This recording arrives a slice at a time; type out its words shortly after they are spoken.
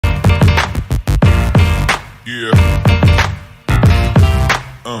Yeah.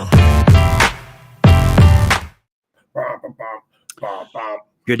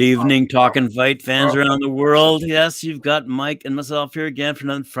 Good evening, Talking Fight fans around the world. Yes, you've got Mike and myself here again for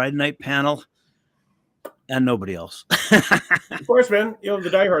another Friday night panel, and nobody else. Of course, man. You know,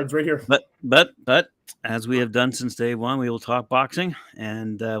 the diehards right here. But as we have done since day one, we will talk boxing,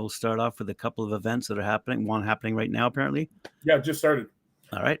 and we'll start off with a couple of events that are happening. One happening right now, apparently. Yeah, just started.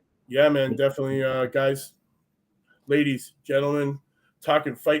 All right. Yeah, man, definitely, guys, ladies, gentlemen,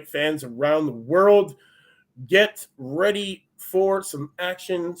 Talking Fight fans around the world, get ready for some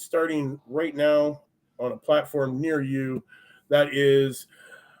action starting right now on a platform near you. That is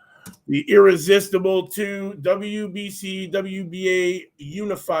the Irresistible 2 WBC WBA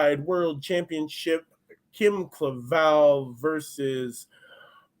Unified World Championship, Kim Clavel versus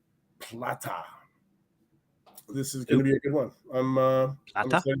Plata. This is going to be a good one. I'm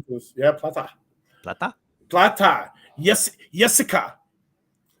excited for this. Yeah, Plata. Yes, Jessica.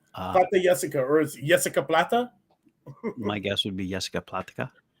 Plata Jessica, or is Jessica Plata? My guess would be Jessica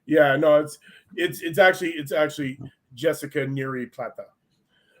Platica. Yeah, no, it's actually Jessica Neri Plata.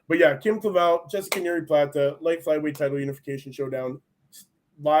 But yeah, Kim Clavel, Jessica Neri Plata, light flyweight title unification showdown,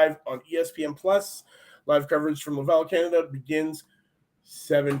 live on ESPN Plus. Live coverage from Laval, Canada begins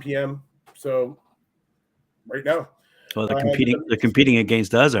 7 p.m. So right now. Well, they're competing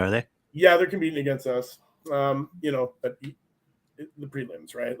against us, are they? Yeah, they're competing against us. But the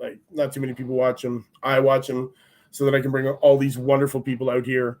prelims, right? Like, not too many people watch them. I watch them so that I can bring all these wonderful people out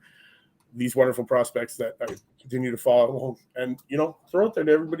here, these wonderful prospects that I continue to follow, and throw out there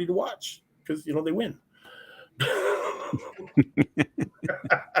to everybody to watch because they win.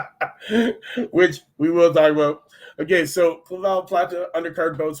 Which we will talk about. Okay, so Clavel Plata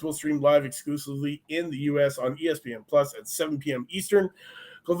undercard bouts will stream live exclusively in the U.S. on ESPN Plus at 7 p.m. Eastern.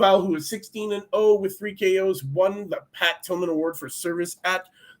 Clavel, who is 16-0 with 3 KOs, won the Pat Tillman Award for service at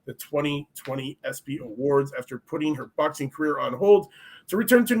the 2020 ESPY Awards after putting her boxing career on hold to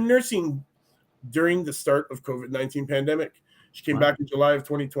return to nursing during the start of COVID-19 pandemic. She came back in July of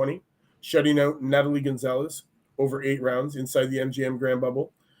 2020, shutting out Natalie Gonzalez over 8 rounds inside the MGM Grand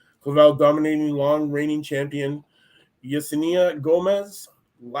Bubble. Clavel dominating long reigning champion Yesenia Gomez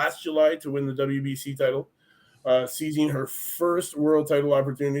last July to win the WBC title, seizing her first world title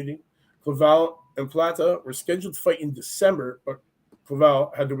opportunity. Clavel and Plata were scheduled to fight in December, but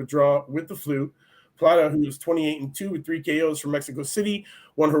Clavel had to withdraw with the flu. Plata, who was 28-2 with 3 KOs from Mexico City,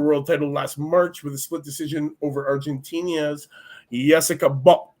 won her world title last March with a split decision over Argentina's Jessica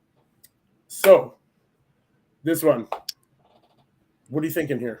Bopp. So, this one, what are you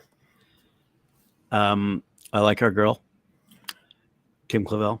thinking here? I like our girl, Kim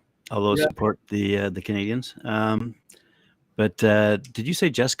Clavel. Although support the Canadians. But did you say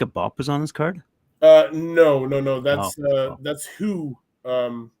Jessica Bopp was on this card? No. That's who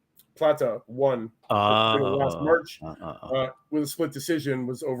Plata won last March with a split decision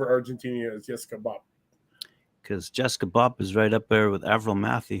was over Argentina's Jessica Bopp. Because Jessica Bopp is right up there with Avril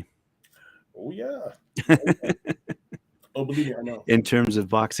Matthew. Oh, yeah. Oh, believe me, I know. In terms of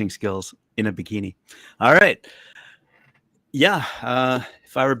boxing skills in a bikini. All right. Yeah.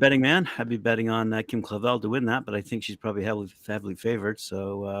 If I were a betting man, I'd be betting on Kim Clavel to win that, but I think she's probably heavily favored,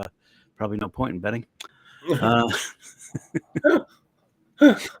 so probably no point in betting.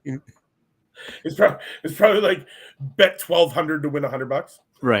 It's probably like bet $1,200 to win $100.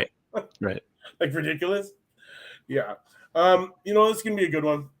 Right. Like ridiculous. Yeah. It's gonna be a good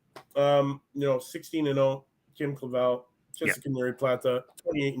one. 16-0, Kim Clavel, Jessica Neri Plata,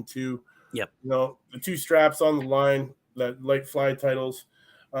 28-2. Yep. The 2 straps on the line, that light fly titles.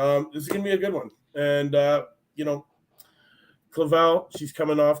 This is gonna be a good one. And Clavel, she's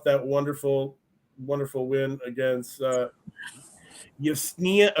coming off that wonderful win against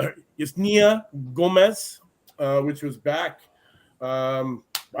Yesenia Gomez, which was back.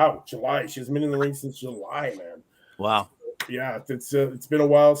 July. She's been in the ring since July, man. Wow. Yeah, it's been a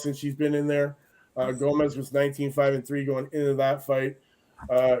while since she's been in there. Gomez was 19-5-3 going into that fight.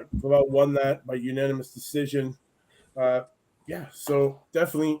 Clavel won that by unanimous decision. So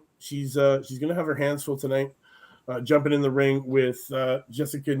definitely she's gonna have her hands full tonight. Jumping in the ring with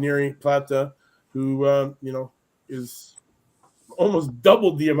Jessica Neri Plata, who is almost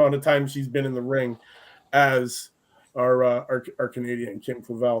doubled the amount of time she's been in the ring as our Canadian Kim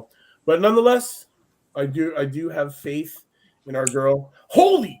Clavel. But nonetheless, I do have faith in our girl.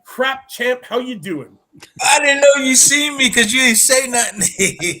 Holy crap, champ! How you doing? I didn't know you seen me because you didn't say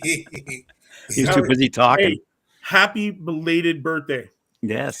nothing. He's too busy talking. Hey, happy belated birthday.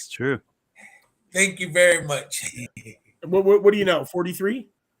 Yes, true. Thank you very much. What do you know? 43?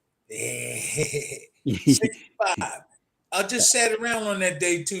 65. I just sat around on that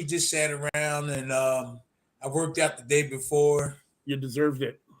day too. Just sat around and I worked out the day before. You deserved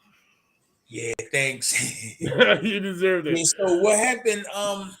it. Yeah, thanks. You deserved Yeah, it. so what happened?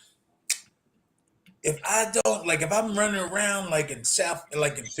 If I don't like, if I'm running around like in South,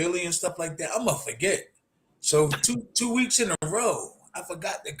 like in Philly and stuff like that, I'm gonna forget. So two weeks in a row, I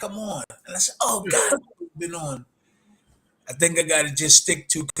forgot to come on, and I said, "Oh God, I've been on." I think I got to just stick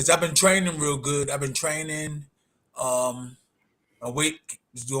to because I've been training real good. I've been training. My weight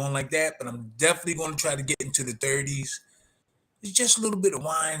is doing like that, but I'm definitely going to try to get into the 30s. It's just a little bit of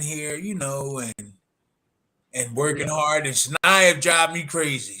wine here, and working hard. And Shania drive me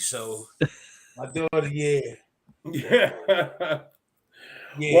crazy. So my daughter, yeah. Yeah. Well,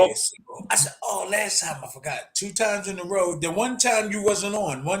 Yes. I said, oh, last time I forgot. 2 times in a row. The one time you wasn't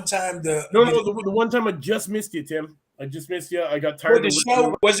on. One time no, the one time I just missed you, Tim. I just missed you. I got tired the of listening.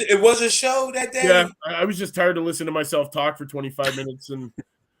 show was it was a show that day? Yeah, I was just tired of listening to myself talk for 25 minutes. And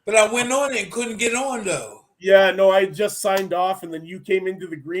But I went on it and couldn't get on though. yeah, no, I just signed off, and then you came into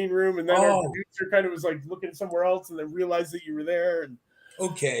the green room, and then our Oh. producer kind of was like looking somewhere else, and then realized that you were there. And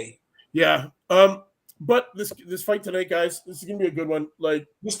Okay. yeah, but this fight tonight, guys, this is gonna be a good one. Like,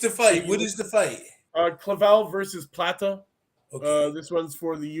 What's the fight? What is the fight? Clavel versus Plata. Okay. This one's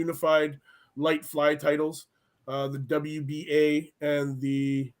for the unified light fly titles, the WBA and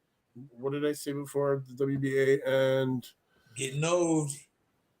the, what did I say before? The WBA and Getting old.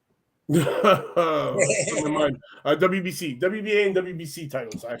 in my mind. WBC, WBA and WBC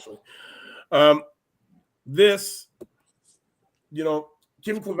titles, actually. This,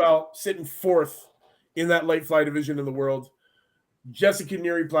 Kim Clavel sitting fourth in that light fly division in the world. Jessica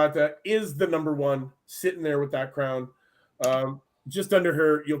Neri Plata is the number one, sitting there with that crown. Just under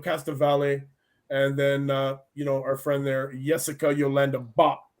her, Yocasta Valle, and then our friend there, Jessica Yolanda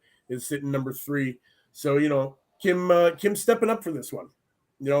Bop, is sitting number 3. So Kim stepping up for this one.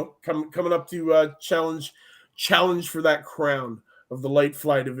 Coming up to challenge for that crown of the light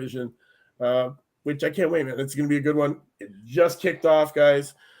fly division, which I can't wait, man. It's going to be a good one. It just kicked off,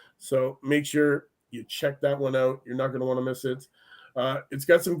 guys. So make sure you check that one out. You're not going to want to miss it. It's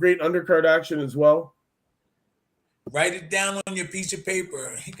got some great undercard action as well. Write it down on your piece of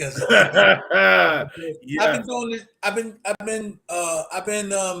paper because Yeah. I've been doing this. I've been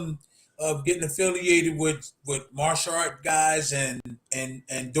getting affiliated with martial art guys and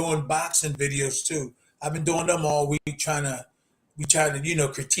doing boxing videos too. I've been doing them all week, trying to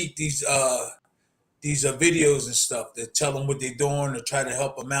critique these videos and stuff, to tell them what they're doing or try to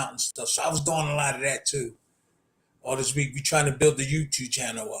help them out and stuff. So I was doing a lot of that too. All this week, we're trying to build the YouTube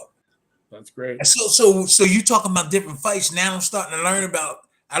channel up. That's great. So you talking about different fights. Now I'm starting to learn about.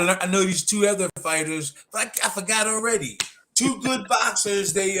 I know these 2 other fighters, but I forgot already. 2 good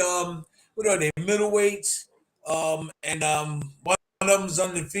boxers. They what are they, middleweights? And one of them's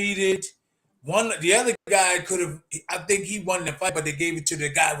undefeated. The other guy could have. I think he won the fight, but they gave it to the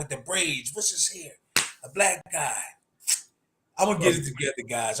guy with the braids. What's his hair? A black guy. I'm gonna get it together,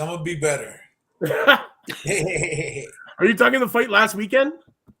 guys. I'm gonna be better. Are you talking the fight last weekend?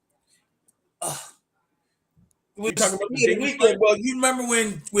 Talking about the weekend. Well, you remember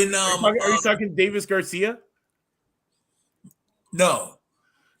when are you talking Davis Garcia? No.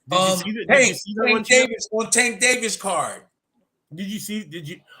 Did you see that one? Davis on Tank Davis card. Did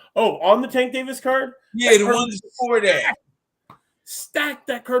you? Oh, on the Tank Davis card? Yeah, the ones before that. Stacked.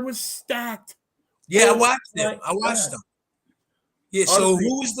 That card was stacked. Yeah, I watched them. Yeah.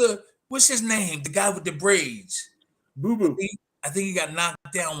 Honestly, so what's his name? The guy with the braids. Boo Boo. I think he got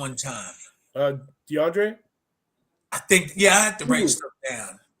knocked down one time. DeAndre? I think, yeah, I had to write stuff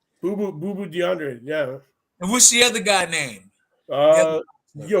down. Boo Boo DeAndre, yeah. And what's the other guy name?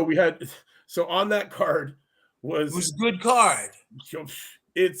 We had, so on that card it was a good card.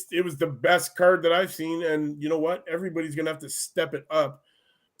 It was the best card that I've seen, and you know what? Everybody's gonna have to step it up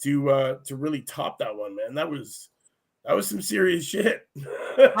to really top that one, man. That was some serious shit.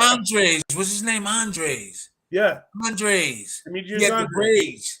 Andres, what's his name? Andres. Yeah. Andres. He had the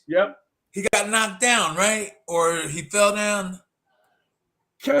braids. Yep. He got knocked down, right? Or he fell down.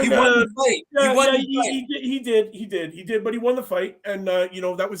 He won the fight. He did, but he won the fight, and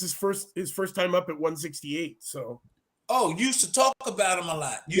that was his first time up at 168. So. Oh, you used to talk about him a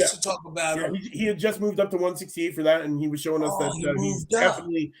lot. He had just moved up to 168 for that, and he was showing us that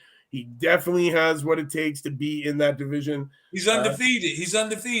he definitely has what it takes to be in that division. He's undefeated.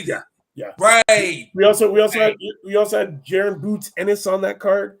 Yeah. Right. We also had Jaron Boots Ennis on that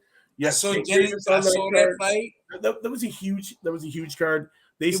card. Yes, so I saw that fight. That was a huge card.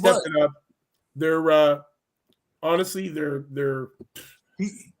 They stepped it up. They're honestly, the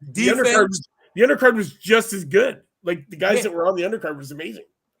The undercard was just as good. Like the guys Yeah. that were on the undercard was amazing.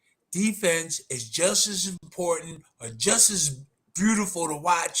 Defense is just as important or just as beautiful to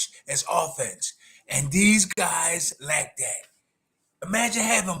watch as offense. And these guys lack that. Imagine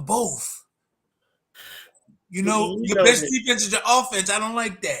having both. You know, You your know best me. defense is your offense. I don't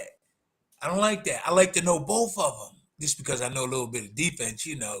like that. I don't like that. I like to know both of them. Just because I know a little bit of defense,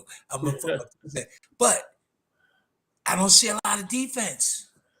 you know, I'm a football player. But I don't see a lot of defense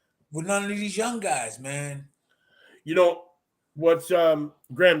with none of these young guys, man. You know what,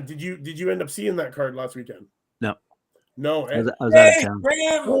 Graham? Did you end up seeing that card last weekend? No, No. I was out of Hey, town.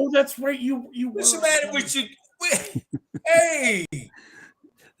 Graham, Oh, that's right. You what's were. the matter with you? Hey.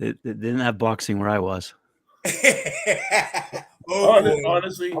 They didn't have boxing where I was. Oh,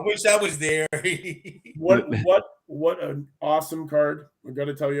 Honestly, I wish I was there. what an awesome card! I got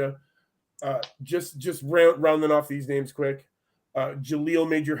to tell you. Just rounding off these names quick. Jaleel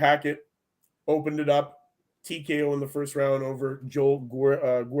Major Hackett opened it up. TKO in the first round over Joel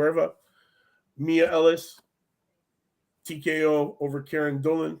Guerva. Mia Ellis, TKO over Karen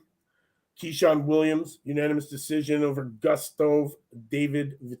Dolan. Keyshawn Williams, unanimous decision over Gustav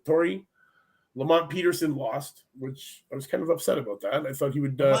David Vittori. Lamont Peterson lost, which I was kind of upset about that. I thought he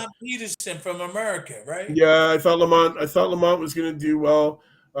would. Lamont Peterson from America, right? Yeah, I thought Lamont was going to do well.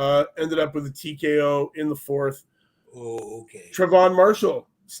 Ended up with a TKO in the fourth. Oh, okay. Trevon Marshall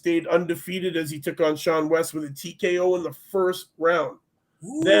stayed undefeated as he took on Sean West with a TKO in the first round.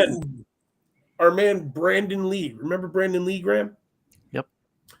 Ooh. Then our man Brandon Lee. Remember Brandon Lee, Graham? Yep.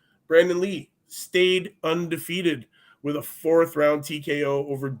 Brandon Lee stayed undefeated with a fourth round TKO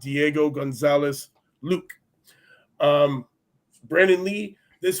over Diego Gonzalez Luke. Brandon Lee,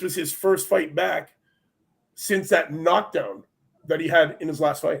 this was his first fight back since that knockdown that he had in his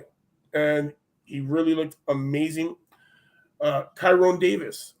last fight. And he really looked amazing. Kyron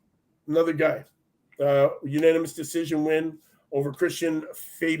Davis, another guy. Unanimous decision win over Christian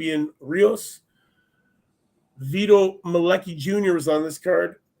Fabian Rios. Vito Malecki Jr. was on this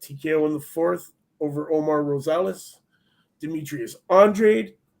card. TKO in the fourth over Omar Rosales. Demetrius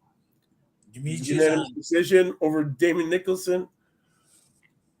Andrade. Unanimous decision over Damon Nicholson.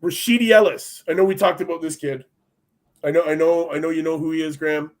 Rashidi Ellis. I know we talked about this kid. I know you know who he is,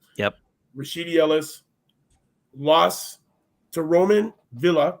 Graham. Yep. Rashidi Ellis lost to Roman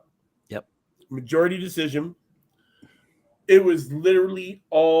Villa. Yep. Majority decision. It was literally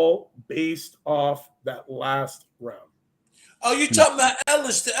all based off that last round. Oh, you talking about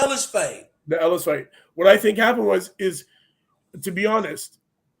Ellis, the Ellis fight? The Ellis fight. What I think happened is, to be honest,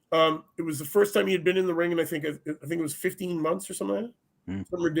 it was the first time he had been in the ring, and I think it was 15 months or something like that.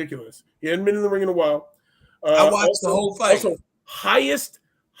 Something ridiculous. He hadn't been in the ring in a while. I watched the whole fight. Also, highest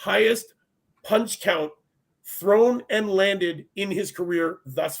punch count thrown and landed in his career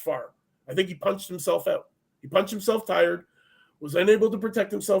thus far. I think he punched himself out. He punched himself tired, was unable to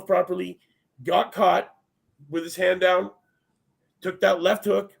protect himself properly, got caught with his hand down, took that left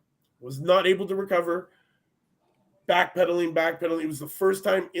hook, was not able to recover, backpedaling. It was the first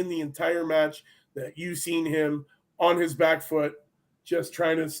time in the entire match that you've seen him on his back foot, just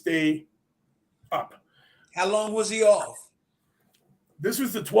trying to stay up. How long was he off? This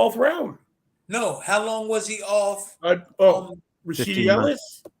was the 12th round. No, how long was he off? Rashidi 15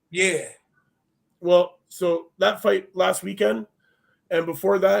 Ellis? Yeah. Well, so that fight last weekend, and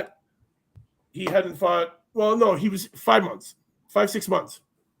before that, he hadn't fought. Well, no, he was 5 months, 6 months.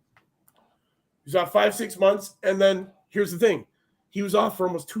 He was off 5-6 months, and then here's the thing: he was off for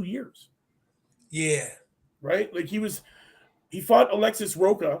almost 2 years. Yeah. Right? Like he fought Alexis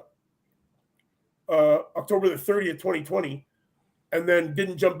Roca October the 30th, 2020, and then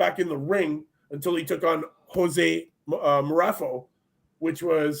didn't jump back in the ring until he took on Jose Marafo, which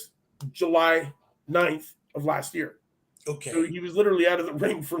was July 9th of last year. Okay. So he was literally out of the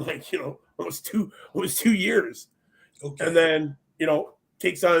ring for almost two years. Okay. And then,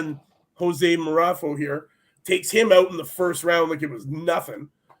 takes on Jose Marafo here, takes him out in the first round like it was nothing.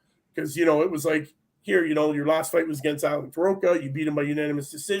 Because, it was like, here, your last fight was against Alex Roca. You beat him by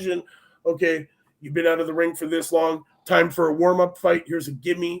unanimous decision. Okay, you've been out of the ring for this long. Time for a warm-up fight. Here's a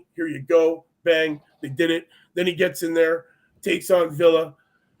gimme. Here you go. Bang. They did it. Then he gets in there, takes on Villa.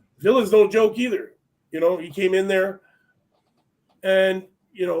 Villa's no joke either. He came in there and,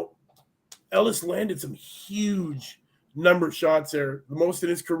 Ellis landed some huge number of shots there. The most in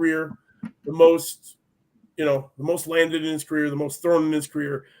his career, the most landed in his career, the most thrown in his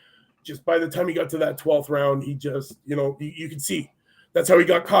career. Just by the time he got to that 12th round, he just, you could see that's how he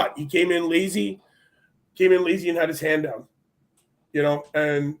got caught. He came in lazy and had his hand down,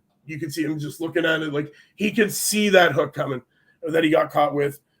 and you could see him just looking at it like he could see that hook coming that he got caught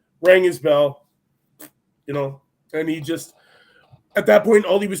with. rang his bell, and he just at that point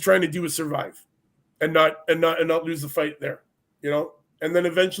all he was trying to do was survive and not lose the fight there, and then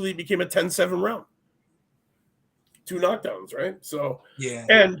eventually it became a 10-7 round. 2 knockdowns, right? So Yeah.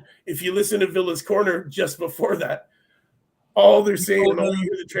 And if you listen to Villa's corner just before that, all they're saying, and all you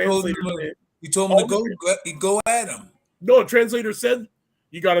hear the translator say, you told him to go at him. no, translator said,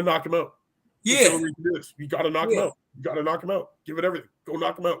 you got to knock him out. Yeah. You got to knock him out. You got to knock him out. Give it everything. Go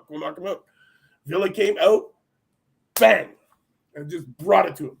knock him out. Go knock him out. Villa came out, bang, and just brought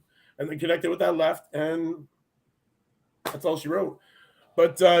it to him. And then connected with that left, and that's all she wrote.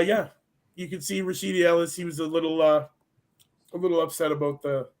 But, yeah, you can see Rashidi Ellis. He was a little upset about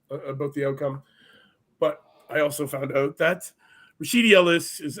the outcome. But I also found out that Rashidi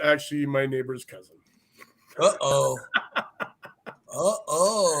Ellis is actually my neighbor's cousin. Uh-oh.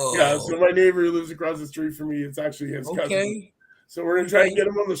 Yeah, so my neighbor who lives across the street from me, it's actually his cousin. Okay. So we're going to try and get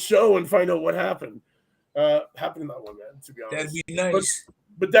him on the show and find out what happened. Happened in that one, man, to be honest. That'd be nice.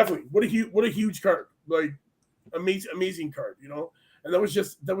 But definitely, what a huge card. Like, amazing card, And that was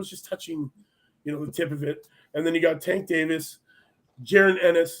just touching, the tip of it. And then you got Tank Davis, Jaron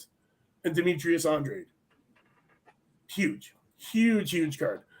Ennis, and Demetrius Andrade. Huge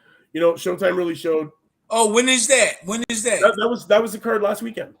card. Showtime really showed. Oh, when is that? That was the card last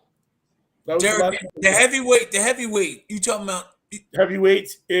weekend. That was the heavyweight. You talking about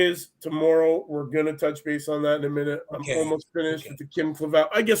heavyweights is tomorrow. We're gonna touch base on that in a minute. Okay. I'm almost finished with the Kim Clavel.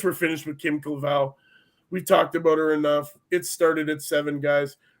 I guess we're finished with Kim Clavel. We've talked about her enough. It started at 7,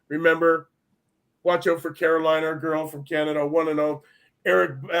 guys. Remember, watch out for Caroline, our girl from Canada, 1-0.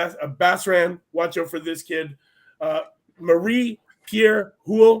 Eric Basran, watch out for this kid. Marie Pierre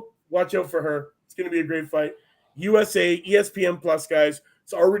Houle, watch out for her. It's going to be a great fight. USA, ESPN Plus, guys.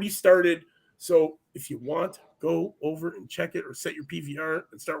 It's already started. So if you want, go over and check it or set your PVR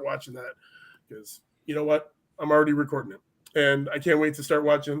and start watching that. Because you know what? I'm already recording it. And I can't wait to start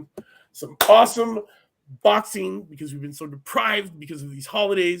watching some awesome boxing because we've been so deprived because of these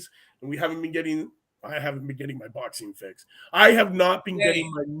holidays. And I haven't been getting my boxing fix. I have not been getting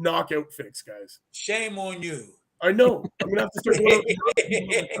my knockout fix, guys. Shame on you. I know. I'm going to have to start going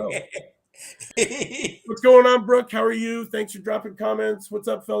out. What's going on, Brooke? How are you? Thanks for dropping comments. What's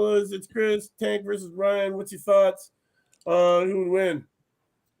up, fellas? It's Chris. Tank versus Ryan. What's your thoughts? Who would win?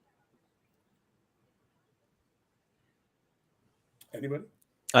 Anybody?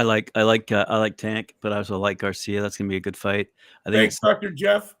 I like Tank, but I also like Garcia. That's gonna be a good fight. Thanks, Dr.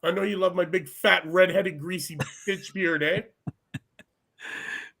 Jeff. I know you love my big, fat, red-headed, greasy bitch beard, eh?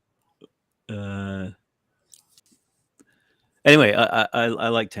 Anyway, I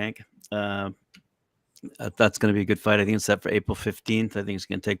like Tank. That's going to be a good fight. I think it's set for April 15th. I think it's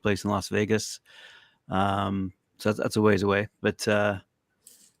going to take place in Las Vegas. So that's a ways away. But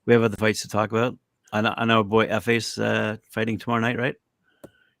we have other fights to talk about. I know our boy Efe's fighting tomorrow night, right?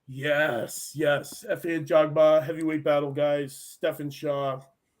 Yes. Efe Jagba, heavyweight battle, guys. Stephen Shaw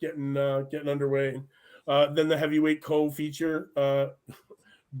getting underway. Then the heavyweight co-feature,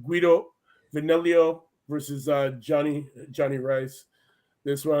 Guido Vanelio versus Johnny Rice.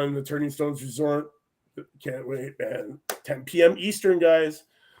 This one, the Turning Stones Resort. Can't wait, man. 10 p.m. Eastern, guys.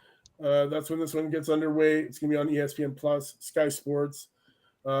 That's when this one gets underway. It's going to be on ESPN Plus, Sky Sports.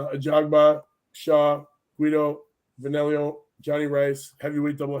 Ajagba, Shaw, Guido, Vanelio, Johnny Rice,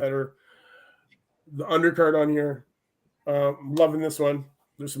 heavyweight doubleheader. The undercard on here. I'm loving this one.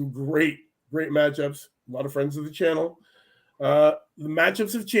 There's some great matchups. A lot of friends of the channel. The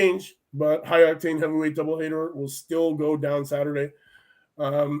matchups have changed, but high octane heavyweight doubleheader will still go down Saturday.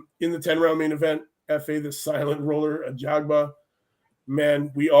 In the 10-round main event, Efe, the silent roller, Ajagba.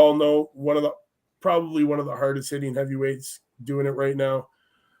 Man, we all know probably one of the hardest hitting heavyweights doing it right now.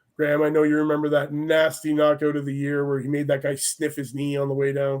 Graham, I know you remember that nasty knockout of the year where he made that guy sniff his knee on the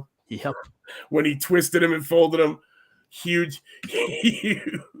way down. Yep. When he twisted him and folded him. Huge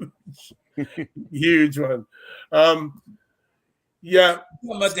one. Yeah.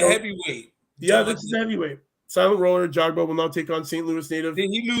 About the heavyweight. Yeah, this is the heavyweight. Silent roller, Jogba will now take on St. Louis native. Did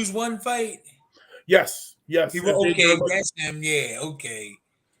he lose one fight? Yes. He was okay. That's him. Yeah, okay.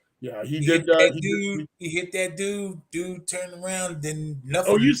 Yeah, he did. He hit that dude. Dude turned around, then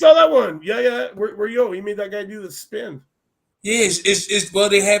nothing. Oh, you saw that one? Yeah. Where he made that guy do the spin. Yeah, it's well,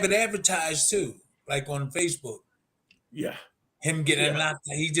 they have it advertised too, like on Facebook. Yeah. Him getting knocked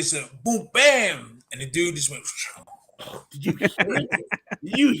out. He just said boom, bam, and the dude just went. Did you hear it?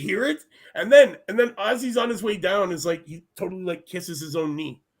 Did you hear it? And then Ozzy's on his way down is like he totally like kisses his own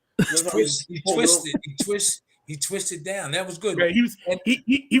knee. He twisted down. That was good. Yeah,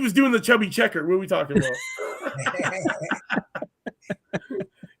 he was doing the chubby checker. What are we talking about?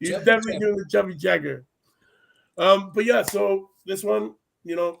 He's Chubby definitely checker. doing the chubby checker. But yeah, so this one,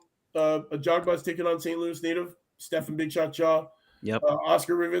 a jog bus taking on St. Louis native Stephen Big Shot Shaw. Yep.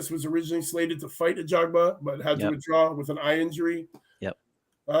 Oscar Rivas was originally slated to fight Ajagba, but had to Yep. withdraw with an eye injury. Yep.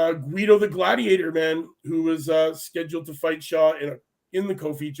 Guido the Gladiator, man, who was scheduled to fight Shaw in the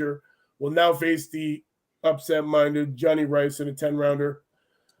co-feature, will now face the upset-minded Johnny Rice in a 10-rounder.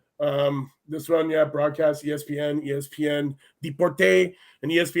 This one, broadcast ESPN Deporte,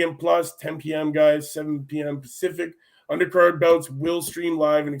 and ESPN Plus, 10 p.m. guys, 7 p.m. Pacific. Undercard bouts will stream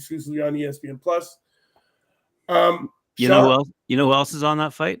live and exclusively on ESPN Plus. You know who else? You know who else is on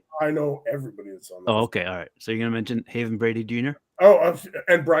that fight? I know everybody that's on that. Oh, okay, all right. So you're gonna mention Haven Brady Jr. Oh,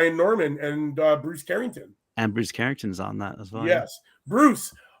 and Brian Norman and Bruce Carrington. And Bruce Carrington's on that as well. Yes,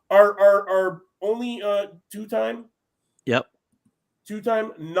 Bruce, our only two-time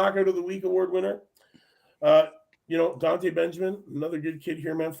Knockout of the Week award winner. Dante Benjamin, another good kid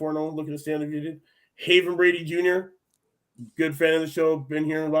here, man. 4-0, looking to stay undefeated. Haven Brady Jr., good fan of the show, been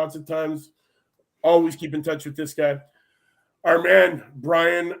here lots of times. Always keep in touch with this guy. Our man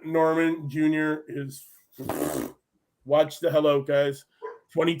Brian Norman Jr. is watch the hell out, guys.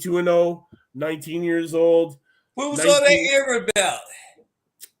 22-0, 19 years old. What was all that era about?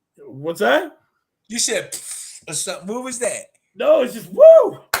 What's that? You said or something. What was that? No, it's just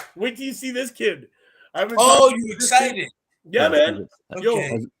woo. Wait till you see this kid. You excited? Yeah, man.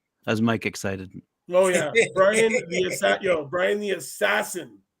 Okay. As Mike excited. Oh yeah, Brian the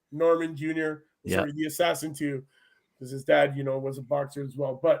Assassin Norman Jr. Sorry, the Assassin too, because his dad, was a boxer as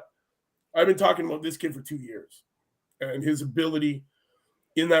well. But I've been talking about this kid for 2 years, and his ability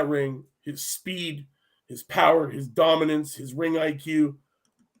in that ring, his speed, his power, his dominance, his ring IQ.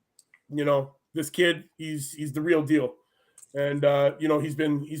 This kid, he's the real deal. And he's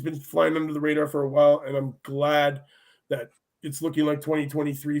been flying under the radar for a while, and I'm glad that it's looking like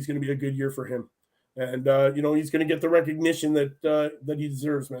 2023 is going to be a good year for him. And he's going to get the recognition that he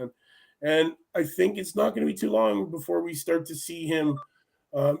deserves, man. And I think it's not going to be too long before we start to see him,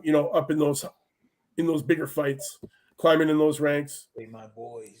 up in those bigger fights, climbing in those ranks. Hey, my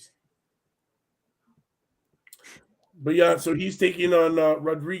boys. But yeah, so he's taking on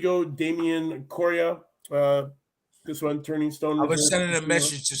Rodrigo Damian Coria. This one, Turning Stone. I was sending a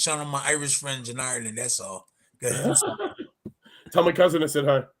message to some of my Irish friends in Ireland. That's all. Tell my cousin I said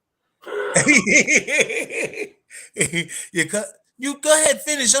hi. You go ahead,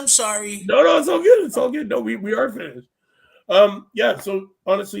 finish. I'm sorry. No, it's all good. It's all good. No, we are finished. So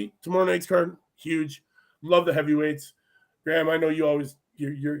honestly, tomorrow night's card, huge. Love the heavyweights. Graham, I know you're always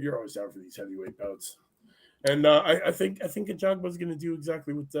down for these heavyweight bouts. And I think Ajagba's going to do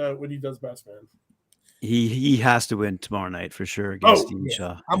exactly what he does best, man. He has to win tomorrow night for sure against Stephen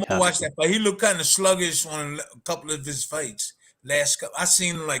Shaw. I'm gonna watch that fight. He looked kind of sluggish on a couple of his fights. I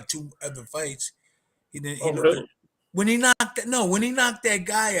seen like 2 other fights. He didn't. Really? When he knocked that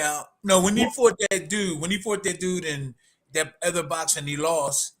guy out. No, when he fought that dude in that other boxing he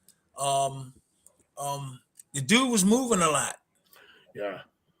lost. The dude was moving a lot. Yeah.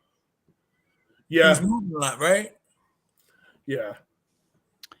 He was moving a lot, right? Yeah.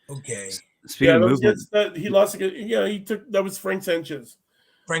 Okay. Speaking of movement, he lost again. Yeah, he took that was Frank Sanchez.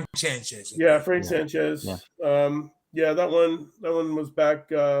 Frank Sanchez. Yeah, Frank Sanchez. Yeah. That one was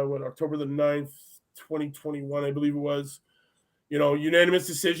back October the 9th, 2021, I believe it was. Unanimous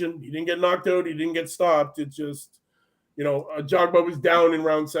decision. He didn't get knocked out, he didn't get stopped. It just, Ajagba was down in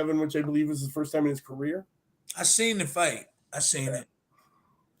round 7, which I believe was the first time in his career. I seen the fight. it.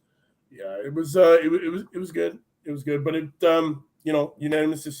 Yeah, it was good. It was good, but it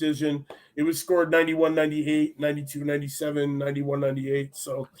unanimous decision. It was scored 91-98, 92-97, 91-98.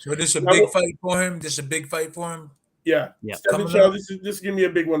 So this is a big fight for him. This is a big fight for him. Yeah. Stephen Shaw, this is gonna be a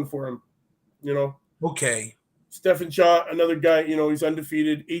big one for him. Okay. Stephen Shaw, another guy, he's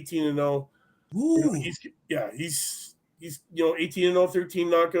undefeated, 18-0. He's 18-0, 13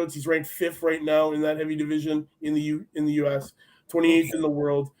 knockouts. He's ranked 5th right now in that heavy division in the US, 28th in the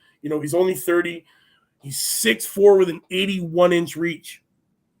world. He's only 30. He's 6'4" with an 81-inch reach.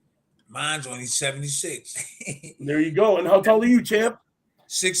 Mine's only 76. There you go. And how tall are you, champ?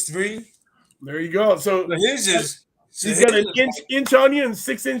 6'3". There you go. So his is he's got an inch on you and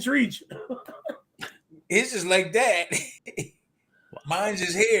 6-inch reach. His is like that. Mine's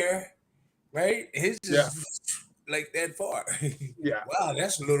is here, right? His is like that far. Yeah. Wow,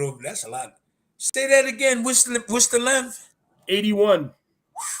 that's a lot. Say that again. What's the length? 81.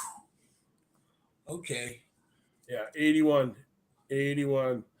 Okay. Yeah, 81.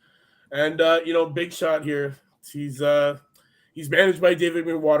 And big shot here. He's managed by David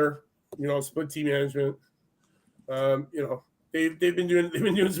McWater, split team management. they've been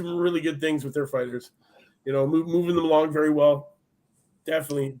doing some really good things with their fighters. You know, moving them along very well.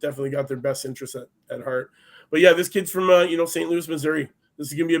 Definitely got their best interests at heart. But yeah, this kid's from St. Louis, Missouri. This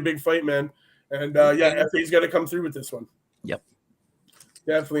is gonna be a big fight, man. And FA's got to come through with this one. Yep.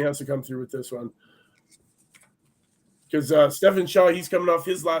 Definitely has to come through with this one. Because Stephen Shaw, he's coming off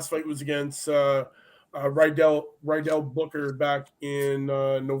his last fight was against Rydell Booker back in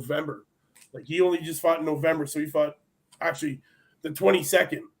November. Like he only just fought in November, so he fought actually the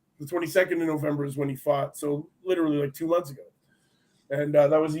 22nd. The 22nd of November is when he fought, so literally like 2 months ago. And that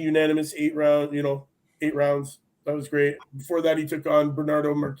was a unanimous 8 rounds. That was great. Before that, he took on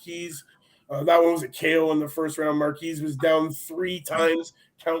Bernardo Marquez. That one was a KO in the first round. Marquez was down 3 times.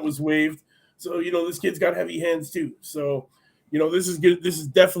 Count was waived. So, this kid's got heavy hands too. So, this is good. This is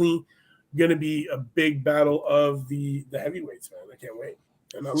definitely going to be a big battle of the heavyweights, man. I can't wait.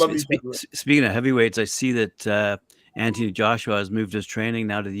 And I love these heavyweights. Speaking of heavyweights, I see that Anthony Joshua has moved his training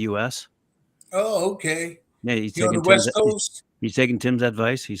now to the U.S. Oh, okay. Yeah, he's You on taking the West Coast? He's taking Tim's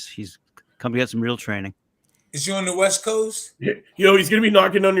advice. He's come to get some real training. Is you on the West Coast? He's going to be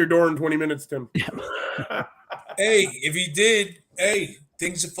knocking on your door in 20 minutes, Tim. Hey, if he did,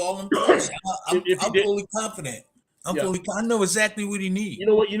 things are falling close. I'm fully confident. I know exactly what he needs.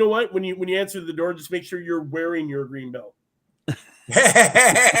 You know what? When you answer the door, just make sure you're wearing your green belt.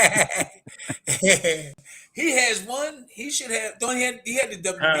 He has one. He should have. Don't he had the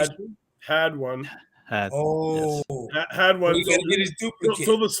WBC? Had one. Had one. He got to get his duplicate.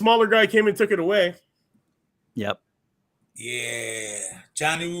 So the smaller guy came and took it away. Yep. Yeah,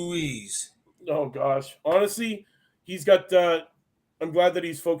 Johnny Ruiz. Oh gosh, honestly, he's got. I'm glad that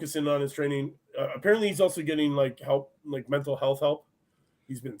he's focusing on his training. Apparently, he's also getting help, mental health help.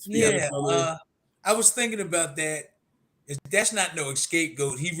 He's been speaking. I was thinking about that. That's not no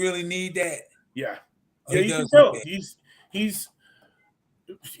scapegoat. He really need that. Yeah. Oh, you can tell. He's.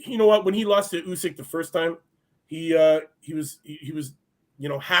 You know what? When he lost to Usyk the first time, he was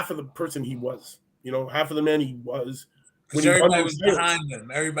half of the person he was. Half of the man he was. When everybody was behind him.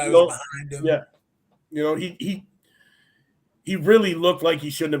 Everybody was behind him. Yeah. He really looked like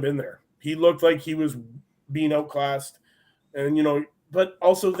he shouldn't have been there. He looked like he was being outclassed. And, but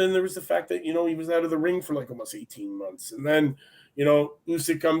also then there was the fact that, he was out of the ring for almost 18 months. And then,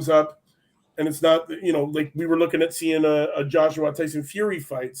 Usyk comes up and it's not, we were looking at seeing a Joshua Tyson Fury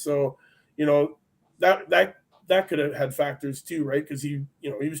fight. So, that could have had factors too, right? Because he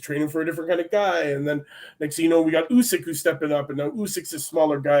was training for a different kind of guy. And then next thing you know, we got Usyk who's stepping up. And now Usyk's a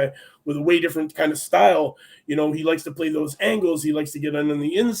smaller guy with a way different kind of style. He likes to play those angles. He likes to get on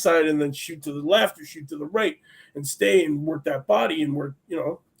the inside and then shoot to the left or shoot to the right and stay and work that body and work,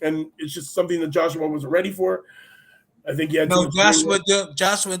 and it's just something that Joshua wasn't ready for. I think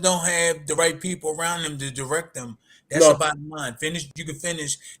Joshua don't have the right people around him to direct them. That's the bottom line. You can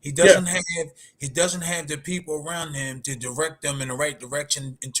finish. He doesn't have the people around him to direct them in the right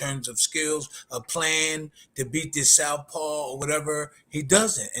direction in terms of skills, a plan to beat this southpaw or whatever. He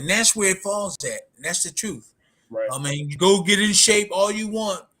doesn't, and that's where it falls at. And that's the truth. Right. I mean, you go get in shape all you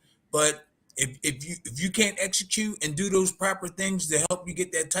want, but if you can't execute and do those proper things to help you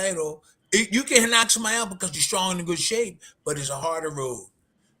get that title, you can knock somebody out because you're strong and in good shape, but it's a harder road.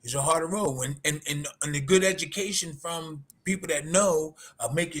 It's a harder road. And the good education from people that know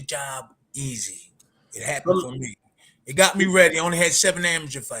make your job easy. It happened for me. It got me ready. I only had 7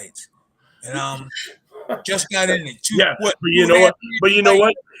 amateur fights. And just got in it. But you know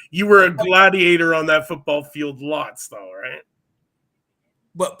what? You were a gladiator on that football field lots though, right?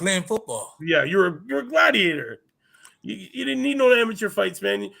 But playing football. Yeah, you're a gladiator. You didn't need no amateur fights,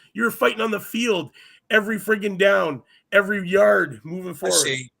 man. You were fighting on the field every friggin' down, every yard moving forward.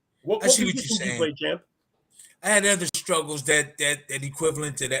 I see what you're saying. You play, champ? I had other struggles that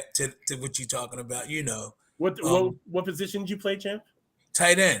equivalent to that to what you're talking about. What position did you play, champ?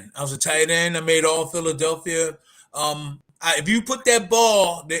 Tight end. I was a tight end. I made all Philadelphia. If you put that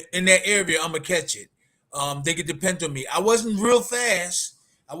ball in that area, I'm gonna catch it. They could depend on me. I wasn't real fast,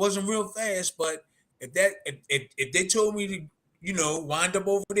 but if they told me to, wind up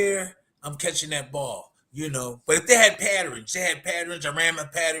over there, I'm catching that ball, But if they had patterns, I ran my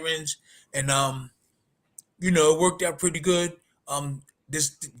patterns, and it worked out pretty good. This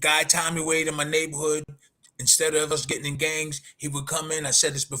guy Tommy Wade in my neighborhood, instead of us getting in gangs, he would come in. I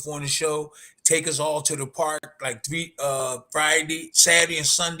said this before in the show, take us all to the park like Friday, Saturday, and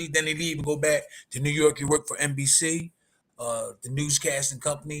Sunday. Then he leave and go back to New York. He worked for NBC, the newscasting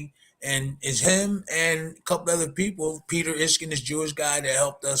company. And it's him and a couple other people, Peter Iskin, this Jewish guy, that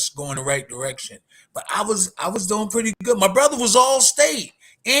helped us go in the right direction. But I was doing pretty good. My brother was all state,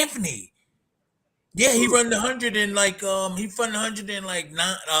 Anthony. Yeah, he run the 100 in like he run the 100 in like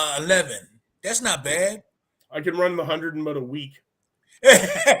 11. That's not bad. I can run the 100 in about a week.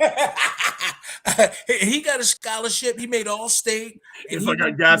 He got a scholarship. He made all state, and If I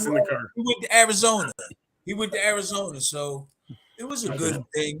got gas in the car. he went to Arizona. He went to Arizona, so it was a good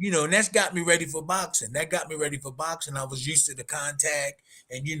thing, you know. And that's got me ready for boxing. That got me ready for boxing. I was used to the contact,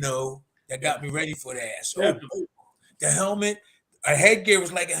 and you know that got me ready for that. So the helmet, a headgear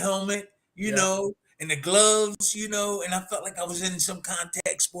was like a helmet, you know, and the gloves, you know, and I felt like I was in some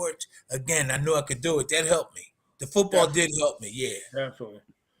contact sports. Again, I knew I could do it. That helped me. The football did help me, yeah. Definitely.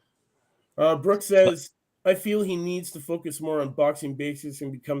 Brooks says, I feel he needs to focus more on boxing basics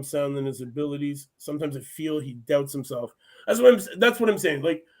and become sound in his abilities. Sometimes I feel he doubts himself. That's what I'm saying.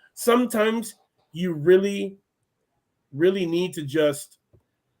 Like sometimes you really, really need to just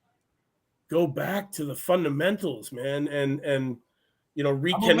go back to the fundamentals, man, and you know,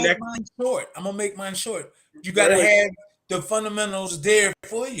 reconnect. I'm gonna make mine short. You gotta have the fundamentals there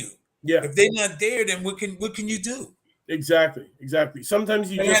for you. Yeah. If they're not there, then what can you do? Exactly.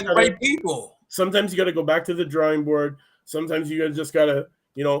 Sometimes you just have the right people. Sometimes you got to go back to the drawing board. Sometimes you just got to,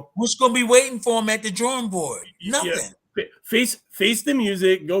 you know, what's gonna be waiting for him at the drawing board? Nothing. Yeah. Face the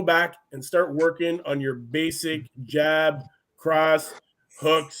music. Go back and start working on your basic jab, cross,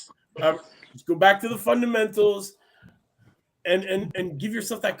 hooks. Just go back to the fundamentals. And give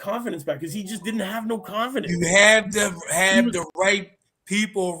yourself that confidence back because he just didn't have no confidence. You have to have the right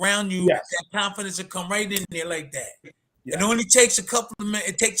people around you. That confidence will come right in there like that. It only takes a couple of minutes.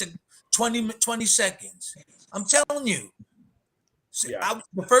 It takes 20 seconds. I'm telling you.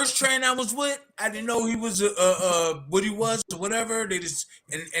 The first train I was with, I didn't know he was what he was or whatever. They just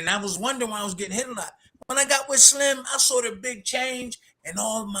and I was wondering why I was getting hit a lot. When I got with Slim, I saw the big change and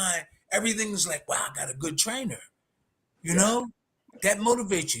everything was like, wow, I got a good trainer. You know, that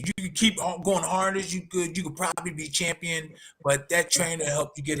motivates you. You can keep going hard as you could. You could probably be champion, but that trainer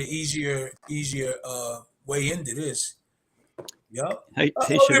helped you get an easier way into this. Yep. Hey,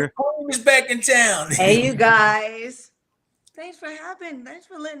 Sugar. Is back in town. Hey, you guys. Thanks for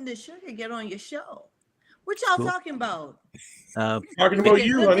letting the Sugar get on your show. What y'all talking about? Talking about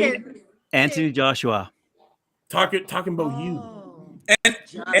you, honey. Anthony Joshua. Talking about you. And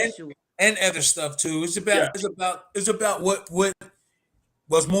Joshua. And other stuff too. It's about what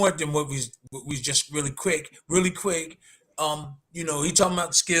was more than what was just really quick. You know, he talking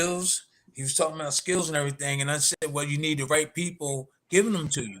about skills. He was talking about skills and everything. And I said, well, you need the right people giving them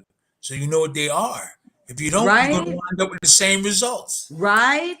to you, so you know what they are. If you don't, you're going to wind up with the same results.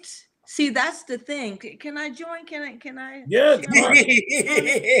 Right. See, that's the thing. Can I join? Can I? Yeah.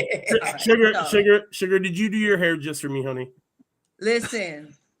 Sugar. Did you do your hair just for me, honey?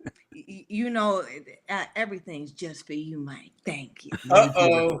 Listen. You know, everything's just for you, Mike. Thank you.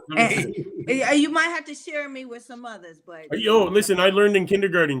 You might have to share me with some others, but listen, I learned in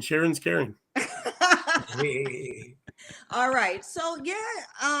kindergarten, Sharon's caring. All right. So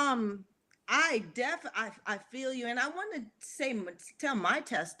I feel you, and I want to tell my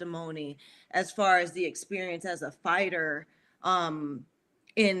testimony as far as the experience as a fighter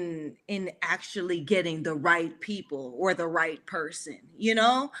in actually getting the right people or the right person, you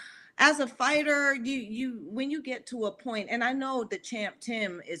know. As a fighter, you when you get to a point, and I know the champ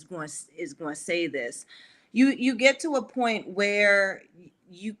Tim is going to say this, you get to a point where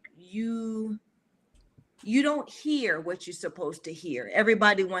you don't hear what you're supposed to hear.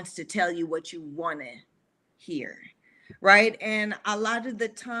 Everybody wants to tell you what you want to hear, right? And a lot of the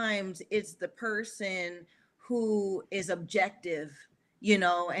times it's the person who is objective, you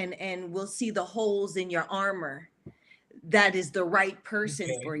know, and will see the holes in your armor. That is the right person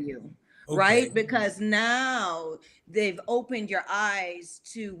for you, right? Because now they've opened your eyes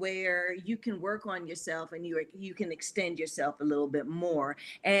to where you can work on yourself and you can extend yourself a little bit more.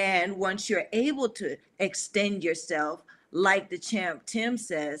 And once you're able to extend yourself, like the champ Tim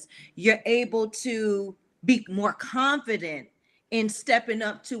says, you're able to be more confident in stepping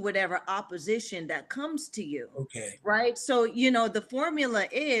up to whatever opposition that comes to you. Right. So, you know, the formula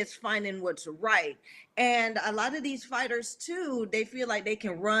is finding what's right. And a lot of these fighters too, they feel like they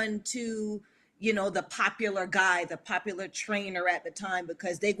can run to, you know, the popular guy, the popular trainer at the time,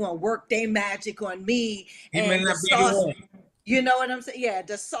 because they're going to work their magic on me. And the sauce, you know what I'm saying? Yeah.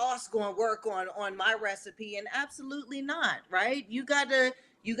 The sauce going to work on my recipe, and absolutely not. Right. You got to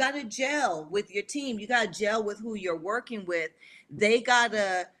gel with your team. You got to gel with who you're working with. They got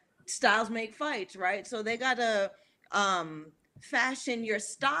to styles make fights, right? So they got to fashion your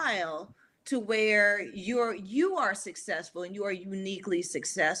style to where you are successful and you are uniquely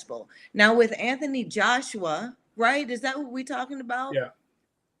successful. Now with Anthony Joshua, right? Is that what we're talking about? Yeah.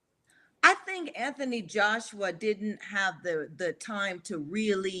 I think Anthony Joshua didn't have the time to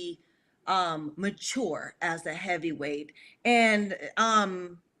really mature as a heavyweight. And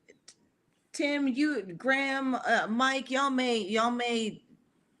Tim, Graham, Mike, y'all may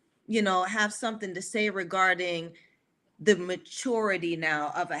have something to say regarding the maturity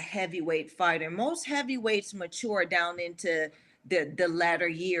now of a heavyweight fighter. Most heavyweights mature down into the latter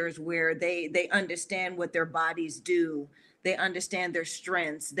years where they understand what their bodies do. They understand their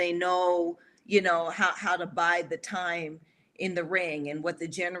strengths. They know, how to bide the time in the ring and what the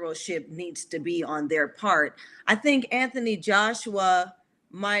generalship needs to be on their part. I think Anthony Joshua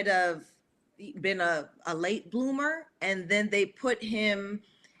might have been a late bloomer, and then they put him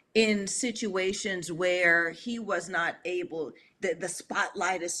in situations where he was not able, the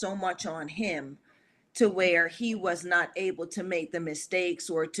spotlight is so much on him to where he was not able to make the mistakes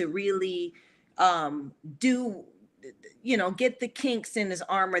or to really do, get the kinks in his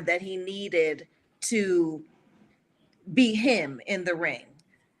armor that he needed to be him in the ring.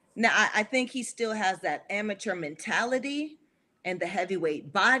 Now, I think he still has that amateur mentality and the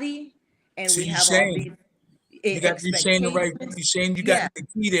heavyweight body, and So we you're have all saying these you're saying the right. expectations. You're saying you Yeah. got the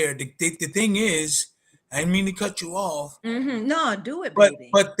key there. The thing is, I didn't mean to cut you off. No, do it, But baby.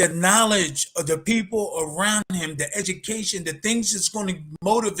 but the knowledge of the people around him, the education, the things that's going to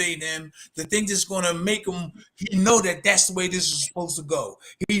motivate him, the things that's going to make him, he know that that's the way this is supposed to go.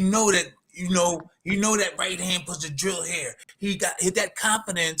 He know that that right hand puts the drill here. He got that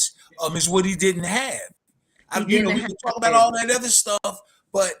confidence is what he didn't have. He We didn't can have talk about it. all that other stuff,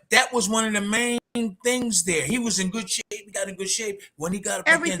 but that was one of the main things there. He was in good shape. He got in good shape when he got up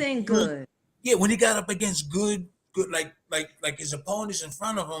Everything against good. yeah, when he got up against good, like his opponents in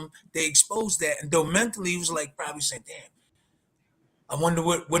front of him, they exposed that. And though mentally he was like probably saying, "Damn, I wonder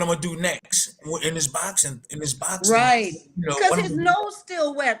what I'm gonna do next in this boxing." Right. Because what I'm his gonna do. nose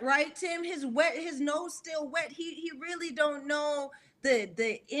still wet, right, Tim? His nose still wet. He really don't know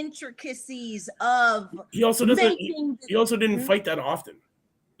the intricacies of He also doesn't. making He also didn't Hmm? fight that often.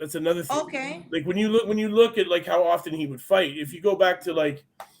 That's another thing. Okay. Like when you look at like how often he would fight. If you go back to like,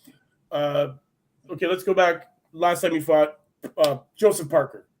 okay, let's go back. Last time he fought Joseph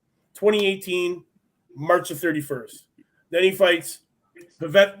Parker, 2018, March the 31st. Then he fights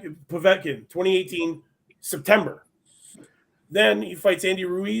Povetkin, 2018, September. Then he fights Andy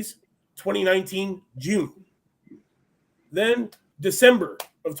Ruiz, 2019, June. Then December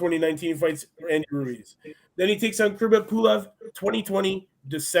of 2019, he fights Andy Ruiz. Then he takes on Kurbet Pulev, 2020,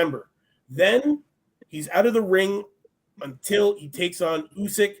 December. Then he's out of the ring until he takes on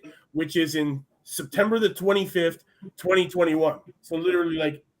Usyk, which is in September the 25th, 2021. So literally,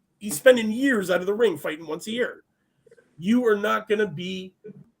 like, he's spending years out of the ring fighting once a year. You are not going to be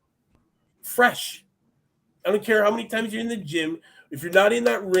fresh. I don't care how many times you're in the gym. If you're not in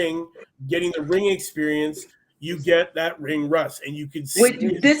that ring, getting the ring experience, you get that ring rust, and you can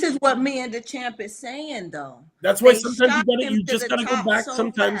see. This is what me and the champ is saying, though. That's why They sometimes shot him you to just the gotta go top back so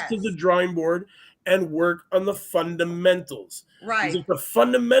sometimes to the fast. drawing board and work on the fundamentals. Because Right. if the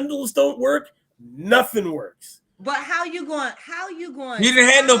fundamentals don't work, nothing works. But how you going? He didn't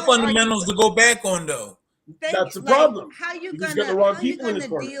have no how are you- fundamentals to go back on though. That's the like, problem. How you He's got the gonna wrong how you people in his gonna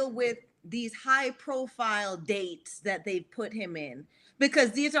corner. deal with these high profile dates that they put him in?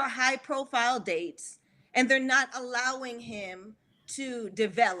 Because these are high profile dates and they're not allowing him to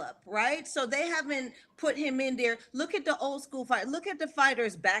develop, right? So they haven't put him in there. Look at the old school fight. Look at the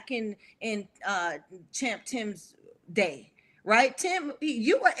fighters back in Champ Tim's day, right? Tim,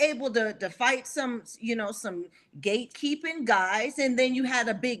 you were able to fight some gatekeeping guys, and then you had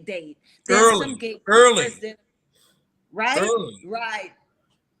a big date. Then some gatekeepers, right? Early. Right.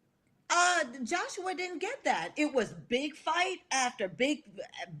 Joshua didn't get that. It was big fight after big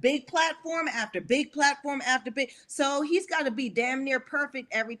platform after big platform after big. So he's got to be damn near perfect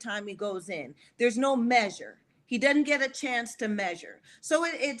every time he goes in. There's no measure. He doesn't get a chance to measure. So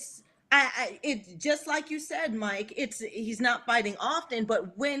it's just like you said, Mike. He's not fighting often,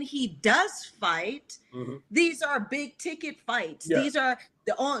 but when he does fight, these are big ticket fights. Yeah. These are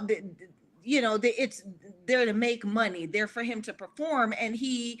it's there to make money. They're for him to perform, and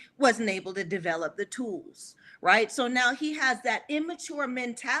he wasn't able to develop the tools, right? So now he has that immature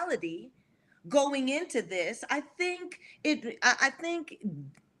mentality going into this. I think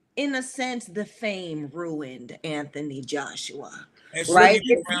in a sense the fame ruined Anthony Joshua, right?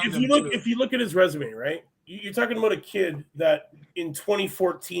 If you look at his resume, right? You're talking about a kid that in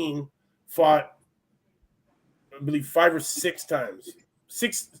 2014 fought, I believe, 5 or 6 times.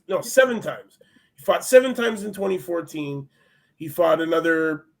 7 times. He fought 7 times in 2014. He fought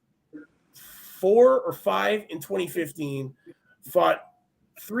another 4 or 5 in 2015. Fought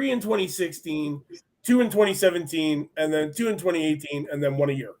 3 in 2016, 2 in 2017, and then 2 in 2018, and then 1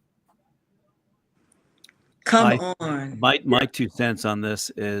 a year. Come on. My 2 cents on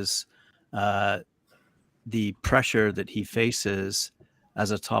this is the pressure that he faces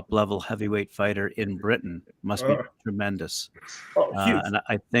as a top level heavyweight fighter in Britain must be tremendous. Huge. And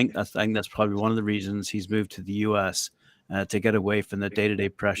I think that's probably one of the reasons he's moved to the US to get away from the day-to-day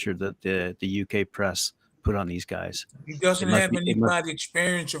pressure that the UK press put on these guys. He doesn't have anybody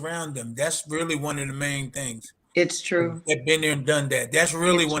experience around him. That's really one of the main things. It's true. They've been there and done that. That's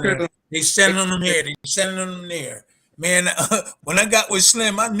really one of them. They sending them here. They sending them there. Man, when I got with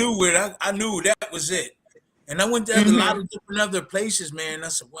Slim, I knew that was it. And I went to a lot of different other places, man. I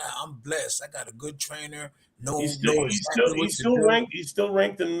said, "Wow, I'm blessed. I got a good trainer. He's still ranked. He's still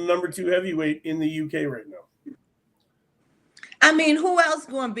ranked the number 2 heavyweight in the UK right now. I mean, who else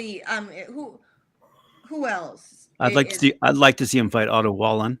going to be? Who else? I'd like to see him fight Otto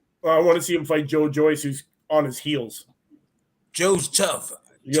Wallin. I want to see him fight Joe Joyce, who's on his heels. Joe's tough.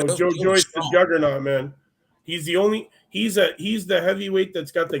 Joe Joyce, the juggernaut, man. He's the heavyweight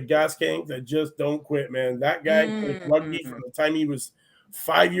that's got the gas tank that just don't quit, man. That guy played rugby from the time he was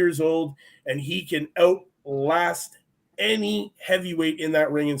 5 years old, and he can outlast any heavyweight in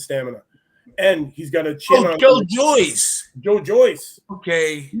that ring in stamina. And he's got a chin on Joe Joyce. Joe Joyce.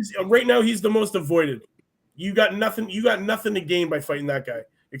 Okay. Right now, he's the most avoided. You got nothing to gain by fighting that guy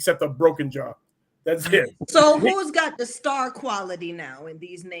except a broken jaw. That's it. So who's got the star quality now in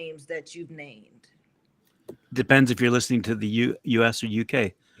these names that you've named? Depends if you're listening to the US or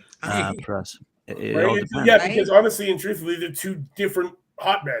UK press. It all depends. Yeah, because honestly and truthfully, they're 2 different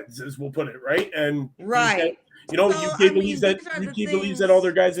hotbeds, as we'll put it, right? And right. UK believes that all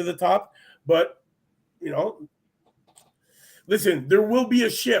their guys are the top, but listen, there will be a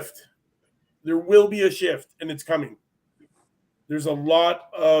shift. There will be a shift, and it's coming. There's a lot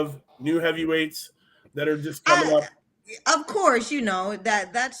of new heavyweights that are just coming up. Of course,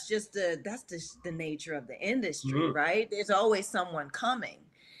 that's just the nature of the industry, right? There's always someone coming.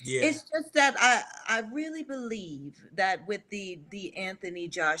 Yeah. It's just that I really believe that with the Anthony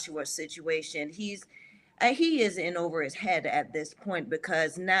Joshua situation, he is in over his head at this point,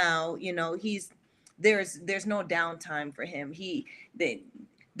 because now there's no downtime for him.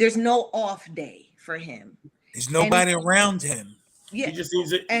 There's no off day for him. There's nobody around him. Yeah, he just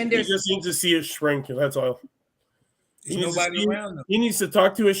needs to see a shrink. That's all. There's nobody around him. He needs to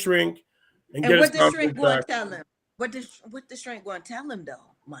talk to a shrink and get what the shrink going to tell him? What the shrink going to tell him though?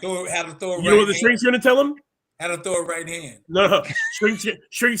 Mike? How to throw a right hand. You know what the shrink's going to tell him? How to throw a right hand. No.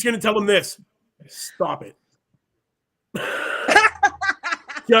 Shrink's going to tell him this. Stop it.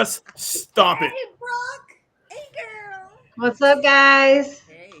 Just stop it. Hey, Brooke. Hey, girl. What's up, guys?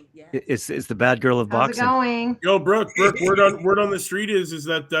 Hey, yeah. It's the bad girl of boxing. How's it going? Yo, Brooke, word on the street is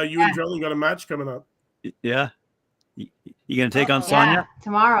that you and Drelling got a match coming up. Yeah. You gonna take on Sonya? Yeah,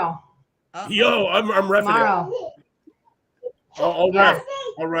 tomorrow. Yo, I'm reffing tomorrow. I'll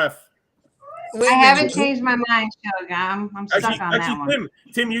ref. I haven't changed my mind, Sugar. I'm stuck on that one.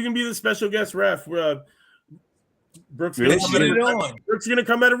 Tim, you can be the special guest ref. Brooke's Really? gonna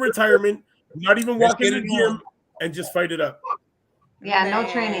come out of retirement, not even walk in the gym, and just fight it up. Yeah, no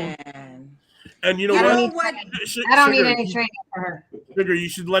training. And you know what? I don't need any training for her. Sugar, you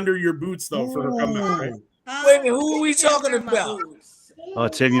should lend her your boots though for her comeback. Right? Wait a minute, who are we talking about? Oh,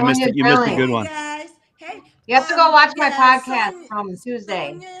 Tim, you missed it. You missed a good one. You have to go watch my podcast from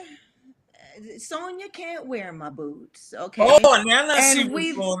Tuesday. Sonya can't wear my boots, okay? Oh, now I see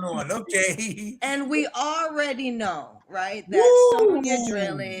what's going on. Okay. And we already know, right, that Sonya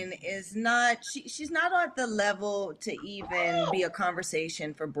Drilling is not, she's not at the level to even be a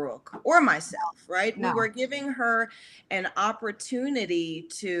conversation for Brooke or myself, right? No. We were giving her an opportunity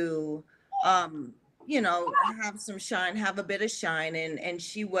to have some shine, have a bit of shine, and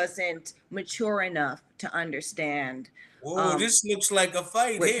she wasn't mature enough to understand. Oh, this looks like a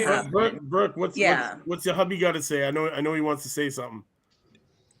fight here. Brooke, what's your hubby got to say? I know he wants to say something.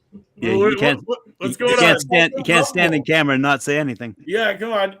 Yeah, you can't. What's going on? You can't stand in camera and not say anything. Yeah,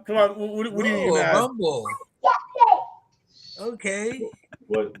 come on. What do you mean? Rumble. Okay.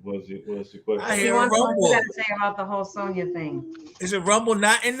 What was it? What's the question? I hear Rumble. What you got to say about the whole Sonya thing? Is it Rumble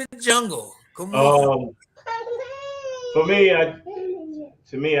not in the jungle? Come on. For me,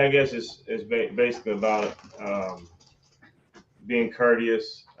 I guess it's basically about being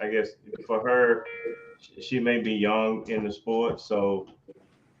courteous. I guess for her, she may be young in the sport, so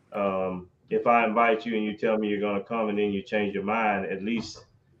if I invite you and you tell me you're going to come and then you change your mind, at least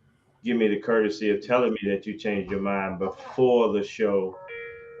give me the courtesy of telling me that you changed your mind before the show,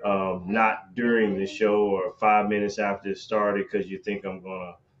 not during the show or 5 minutes after it started because you think I'm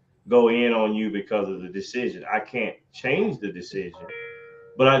gonna go in on you because of the decision. I can't change the decision,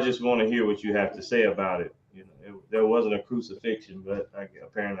 but I just want to hear what you have to say about it. You know, there wasn't a crucifixion, but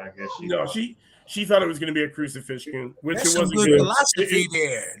apparently, I guess she thought it was going to be a crucifixion, which That's it some wasn't. good Good. philosophy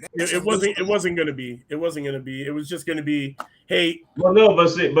there. It wasn't going to be. It wasn't going to be. It was just going to be, hey. Well, no,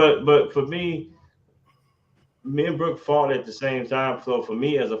 but for me and Brooke fought at the same time. So for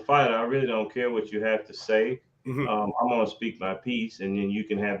me as a fighter, I really don't care what you have to say. Mm-hmm. I'm going to speak my piece, and then you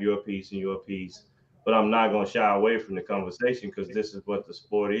can have your piece and your piece. But I'm not going to shy away from the conversation because this is what the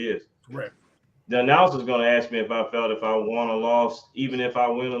sport is. Right. The announcer's going to ask me if I felt if I won or lost, even if I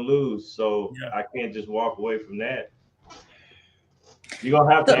win or lose. So I can't just walk away from that. You're going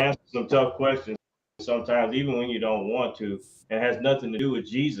to have to answer some tough questions sometimes, even when you don't want to. It has nothing to do with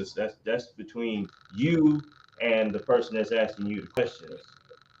Jesus. That's between you and the person that's asking you the questions.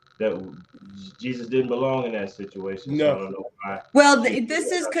 That Jesus didn't belong in that situation. No. So I don't know why. Well,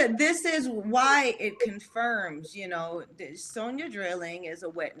 this is why it confirms, you know, Sonya Drilling is a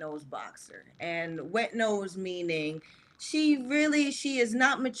wet nose boxer, and wet nose meaning she is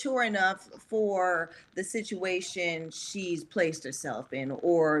not mature enough for the situation she's placed herself in,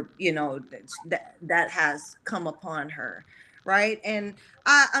 or you know that has come upon her, right? And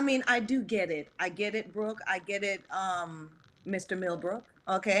I mean, I do get it. I get it, Brooke. I get it, Mr. Millbrook.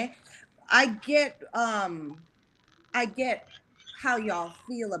 Okay, I get how y'all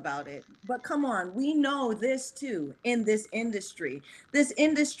feel about it, but come on, we know this too. In this industry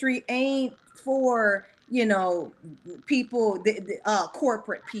ain't for, you know, people,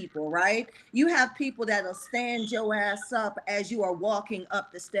 corporate people, right? You have people that'll stand your ass up as you are walking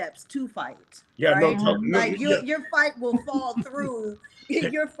up the steps to fight. Yeah, right? no, Your fight will fall through.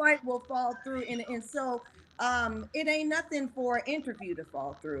 Your fight will fall through, and so it ain't nothing for an interview to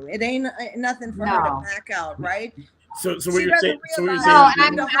fall through. It ain't nothing for her to back out, right? So what you're saying?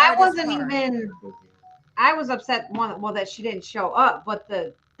 I wasn't even. I was upset that she didn't show up, but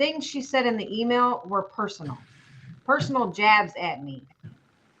the things she said in the email were personal jabs at me.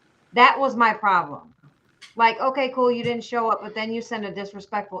 That was my problem. Like, okay, cool, you didn't show up, but then you send a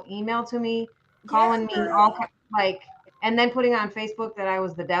disrespectful email to me, calling me all like, and then putting on Facebook that I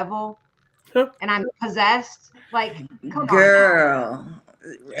was the devil and I'm possessed. Like, come girl. on.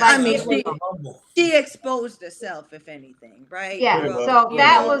 I mean, she exposed herself, if anything, right? Yeah. So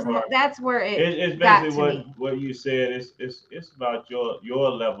that's where it's basically what you said. It's about your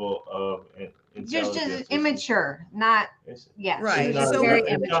level of intelligence. Just immature, not right. So very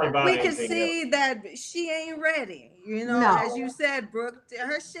immature. We can see that she ain't ready. You know, as you said, Brooke,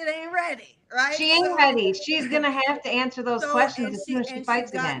 her shit ain't ready, right? She ain't ready. She's gonna have to answer those questions as soon as she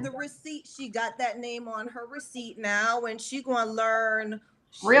fights again. The receipt. She got that name on her receipt now, and she gonna learn.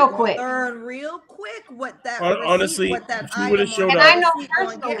 Real quick what that honestly, receipt, what that she would have showed up. And I know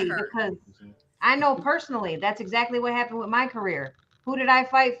personally because I know personally that's exactly what happened with my career. Who did I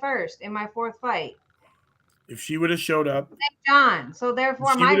fight first in my fourth fight? If she would have showed up, Nick John. So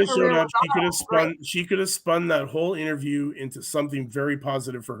therefore, my career she could have spun that whole interview into something very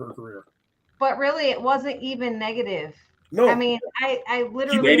positive for her career. But really, it wasn't even negative. No, I mean, I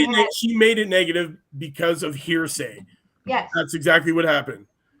literally she made it negative because of hearsay. Yes, that's exactly what happened.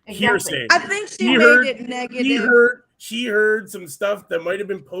 Exactly. Hearsay. I think she made it negative. She heard some stuff that might have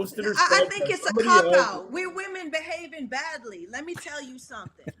been posted or I think it's a cop out. We're women behaving badly. Let me tell you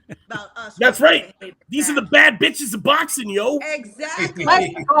something about us. That's right. These are the bad bitches of boxing, yo. Exactly.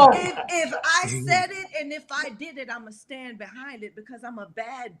 Let's go. If I said it and if I did it, I'm gonna stand behind it because I'm a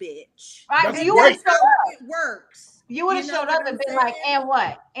bad bitch. Right. That's how it works. You would have showed up and been like, and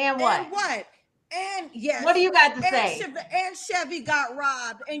what? And what? And what? And yes. What do you got to say? And Chevy got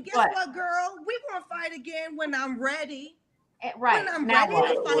robbed. And guess what, girl? We gonna fight again when I'm ready. Right. When I'm ready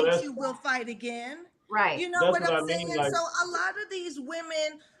to fight you, we'll fight again. Right. You know what I'm saying? So a lot of these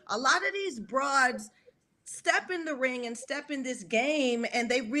women, a lot of these broads step in the ring and step in this game, and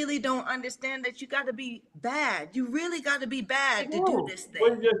they really don't understand that you got to be bad. You really got to be bad to do this thing.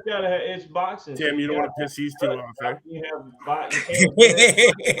 Well, you just gotta have, it's boxing. Tim, you don't want to piss these two off, eh? You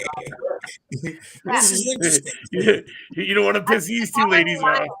This is interesting. You don't want to piss these two ladies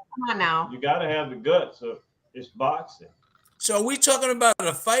off. Come on now. You gotta have the guts. So it's boxing. So are we talking about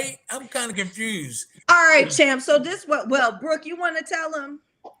a fight? I'm kind of confused. All right, champ. So Brooke, you want to tell him?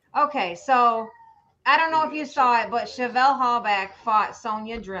 Okay, so I don't know if you saw it, but Chevelle Hallback fought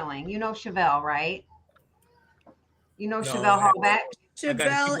Sonya Drilling. You know Chevelle, right? You know Chevelle Hallback?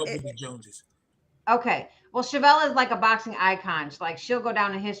 Chevelle Joneses. Okay. Well, Chevelle is like a boxing icon. She'll go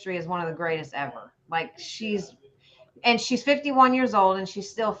down in history as one of the greatest ever. Like And she's 51 years old and she's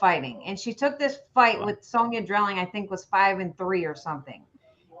still fighting. And she took this fight with Sonia Drilling, I think was 5-3 or something.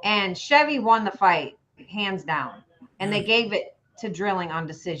 And Chevy won the fight hands down. And they gave it to Drilling on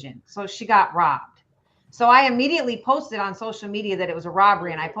decision. So she got robbed. So I immediately posted on social media that it was a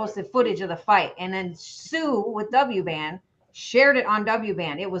robbery, and I posted footage of the fight. And then Sue with WBAN shared it on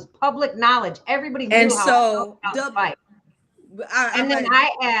WBAN. It was public knowledge. Everybody knew And how so I felt about the fight. And then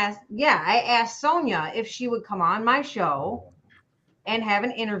I asked Sonia if she would come on my show and have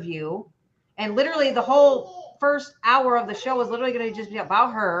an interview. And literally the whole first hour of the show was literally going to just be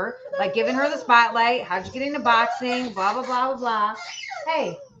about her, like giving her the spotlight. How'd you get into boxing? Blah, blah, blah, blah, blah.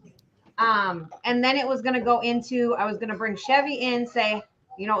 Hey. And then it was going to go into, I was going to bring Chevy in, say,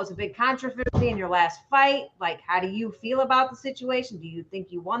 you know, it was a big controversy in your last fight. Like, how do you feel about the situation? Do you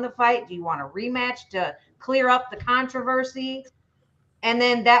think you won the fight? Do you want a rematch to clear up the controversy? And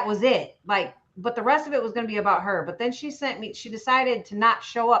then that was it. Like, but the rest of it was going to be about her. But then she decided to not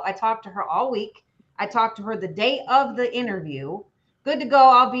show up. I talked to her all week. I talked to her the day of the interview. Good to go.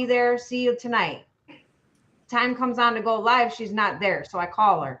 I'll be there. See you tonight. Time comes on to go live. She's not there. So I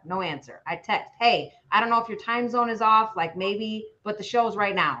call her. No answer. I text, hey, I don't know if your time zone is off. Like maybe, but the show's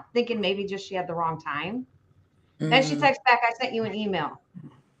right now. Thinking maybe just she had the wrong time. Then she texts back, I sent you an email.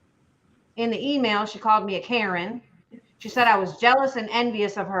 In the email, she called me a Karen. She said I was jealous and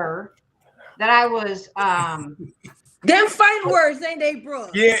envious of her. That I was them fight words, ain't they, bro?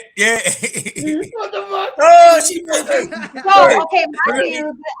 Yeah. What the fuck? Oh, she was so okay, mind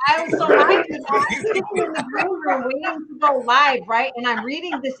you, I was sitting in the green room waiting to go live, right? And I'm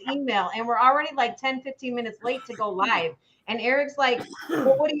reading this email, and we're already like 10-15 minutes late to go live. And Eric's like,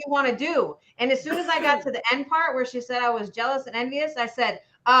 well, what do you want to do? And as soon as I got to the end part where she said I was jealous and envious, I said,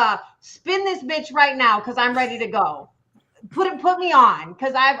 spin this bitch right now because I'm ready to go. Put me on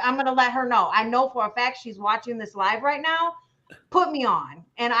because I'm gonna let her know. I know for a fact she's watching this live right now. Put me on,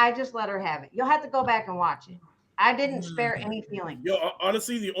 and I just let her have it. You'll have to go back and watch it. I didn't spare any feelings. Yo,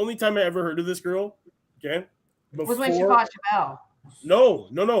 honestly, the only time I ever heard of this girl, okay, was when she fought Chappelle.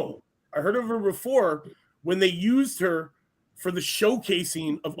 No. I heard of her before when they used her for the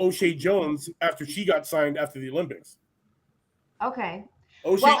showcasing of O'Shea Jones after she got signed after the Olympics. Okay.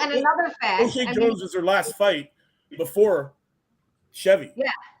 O'Shea, well, and another fact, O'Shea Jones was her last fight before Chevy.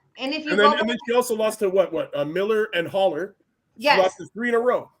 Yeah. And if you and then she also lost to what Miller and Holler. She lost to 3 in a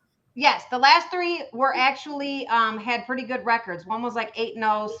row. Yes, the last 3 were actually had pretty good records. One was like 8-0,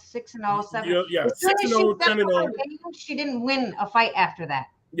 6-0, 7. Yeah, 6-0, 10-0. She didn't win a fight after that.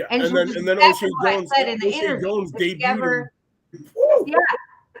 Yeah, and then O'Shea Jones. O'Shea Jones debuted. Yeah,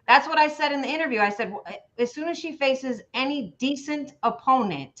 that's what I said in the interview. I said as soon as she faces any decent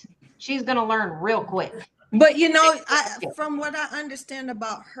opponent, she's gonna learn real quick. But you know, from what I understand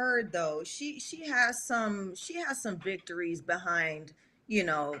about her, though, she has some victories behind, you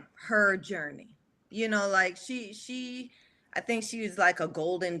know, her journey. You know, like I think she was like a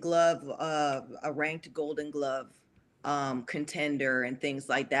Golden Glove, a ranked Golden Glove contender and things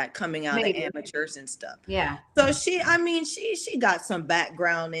like that, coming out of amateurs and stuff. Yeah. So she got some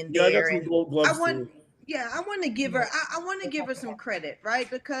background in there. Yeah, I got some gold gloves too. Yeah, I want to give her. I want to give her some credit,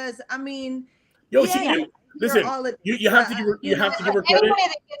 right? Because I mean, listen, you have to give her credit. Anybody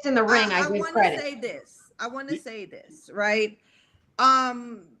that gets in the ring, I give credit. I want to say this, right?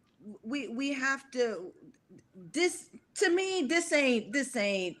 We have to. This to me, this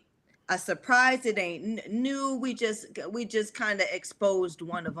ain't a surprise. It ain't new. We just kind of exposed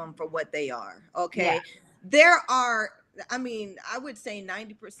one of them for what they are. Okay, there are. I mean, I would say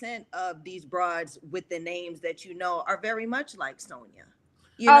 90% of these broads with the names that you know are very much like Sonia.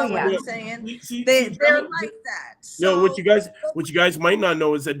 You know what I'm saying? They're like that. So, what you guys might not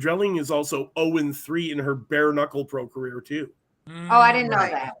know is that Drilling is also 0-3 in her bare knuckle pro career too. Oh, I didn't know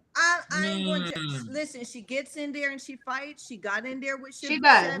that. I ain't going to listen. She gets in there and she fights. She got in there with Chevy. She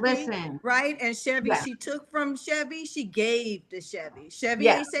does. Listen, right? And Chevy, she took from Chevy. She gave to Chevy. Chevy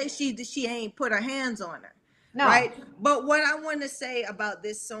ain't say she ain't put her hands on her. No. Right. But what I want to say about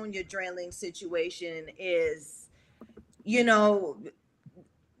this Sonia Drilling situation is, you know,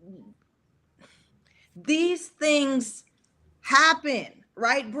 these things happen,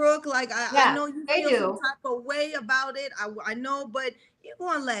 right, Brooke? Like I know you feel some type of way about it. I know, but you're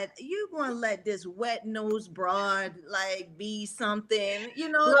gonna let this wet nose broad like be something, you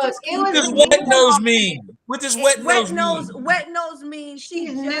know. Look, what does wet nose mean? What does wet nose mean? Wet nose means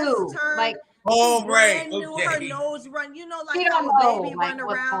she's new. Turned, like oh, right. New, okay. Her nose run, you know, like she how don't a baby know, run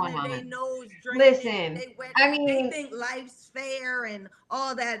like, around and they nose drink. Listen, they think life's fair and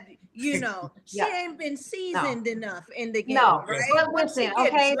all that, you know. She ain't been seasoned enough in the game, right? But listen,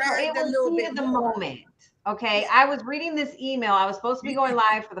 okay, so it was the moment. Okay, I was reading this email. I was supposed to be going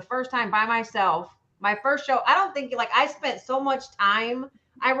live for the first time by myself. My first show. I don't think I spent so much time.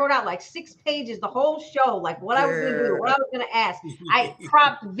 I wrote out like 6 pages, the whole show, like what I was going to do, what I was going to ask. I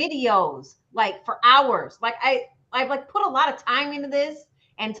cropped videos like for hours. Like I like put a lot of time into this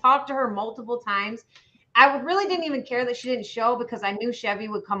and talked to her multiple times. I really didn't even care that she didn't show because I knew Chevy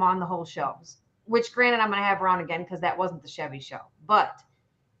would come on the whole shows. Which, granted, I'm going to have her on again because that wasn't the Chevy show, but.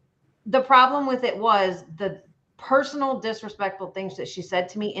 The problem with it was the personal disrespectful things that she said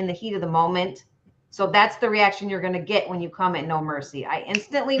to me in the heat of the moment. So that's the reaction you're going to get when you come at No Mercy. I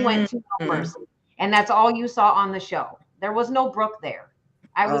instantly went to No Mercy, and that's all you saw on the show. There was no Brooke there.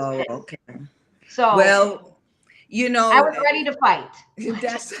 I was pissed. Okay. So, well, you know, I was ready to fight.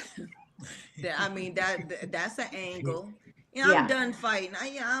 That's, I mean, that's an angle. You know, I'm done fighting.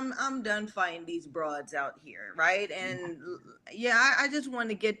 I'm done fighting these broads out here, right? And yeah, I just want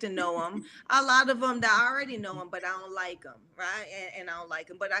to get to know them. A lot of them that I already know them, but I don't like them, right? And I don't like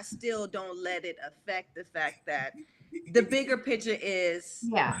them, but I still don't let it affect the fact that the bigger picture is,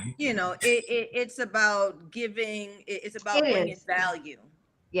 you know, it's about giving. It's about bringing value.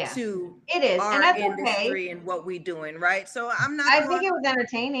 To our industry and what we're doing, right? So I'm not. I think it was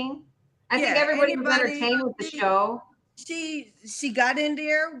entertaining. I think everybody was entertained with the show. She got in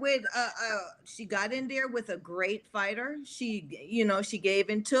there with a great fighter. She gave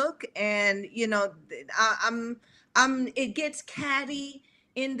and took, and it gets catty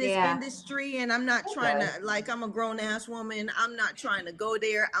in this industry, and I'm not trying to, like, I'm a grown ass woman. I'm not trying to go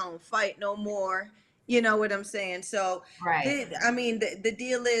there. I don't fight no more. You know what I'm saying? So the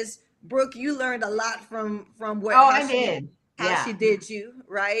deal is, Brooke, you learned a lot from what I did. She did you,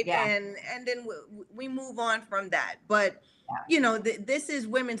 right? And then we move on from that. But this is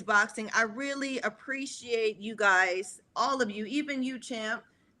women's boxing. I really appreciate you guys, all of you, even you, Champ,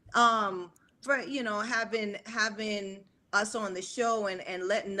 for having us on the show and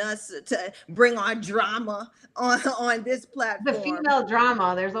letting us to bring our drama on this platform. The female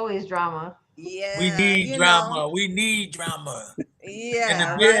drama. There's always drama. Yeah, we need drama. We need drama. Yeah, and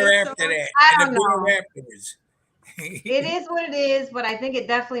the beer after that. I don't know. Afterwards. It is what it is, but I think it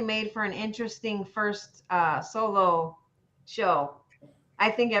definitely made for an interesting first solo show. I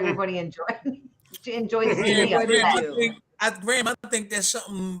think everybody enjoyed the Graham, I think that's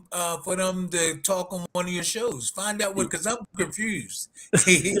something for them to talk on one of your shows. Find out because I'm confused.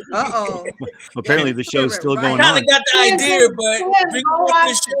 Apparently the show's still going on. I kind of got the idea, but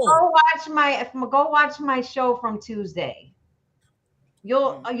go watch my show from Tuesday.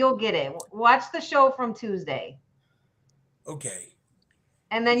 You'll get it. Watch the show from Tuesday. Okay.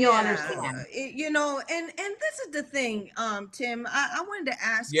 And then you'll understand. And this is the thing, Tim. I wanted to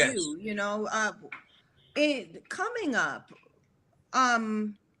ask you. Coming up,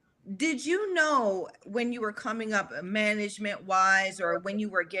 did you know when you were coming up management wise, or when you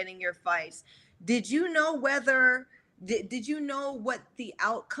were getting your fights, did you know did you know what the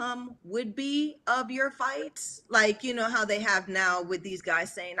outcome would be of your fights? Like, how they have now with these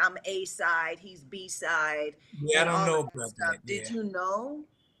guys saying, I'm A side, he's B side. Yeah, I don't know about that. Did you know?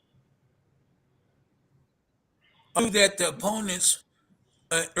 I knew that the opponents,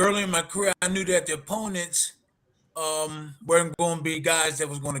 early in my career, I knew that the opponents weren't going to be guys that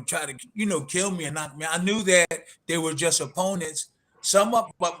was going to try to, kill me and knock me. I knew that they were just opponents.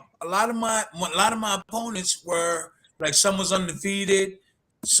 But a lot of my opponents were like, some was undefeated,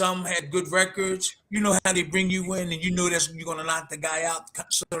 some had good records. You know how they bring you in, and you know that's you're going to knock the guy out,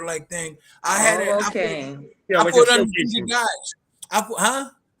 sort of like thing. I had I put undefeated guys. I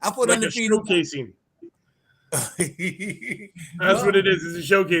put undefeated showcasing. That's what it is.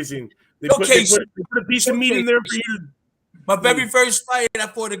 It's a showcasing. They put a piece of meat in there for you. My very first fight, I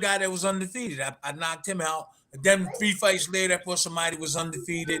fought a guy that was undefeated. I knocked him out. Then 3 fights later, I fought somebody who was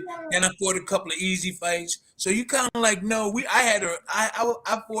undefeated. Then I fought a couple of easy fights. So you kind of like know I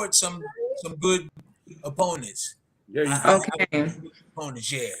fought some good opponents.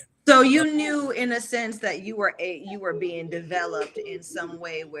 Opponents, yeah. So you knew, in a sense, that you were being developed in some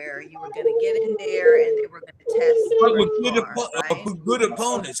way, where you were going to get in there and they were going to test with good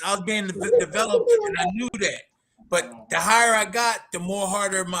opponents. I was being developed, and I knew that. But the higher I got, the more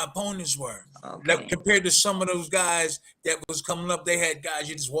harder my opponents were. Like, compared to some of those guys that was coming up, they had guys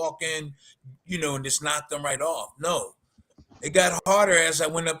you just walk in, and just knock them right off. No, it got harder as I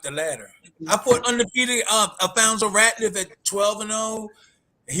went up the ladder. I fought undefeated. Alfonso Ratliff at 12-0.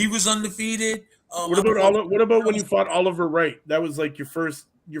 He was undefeated. What about when you fought Oliver Wright? That was like your first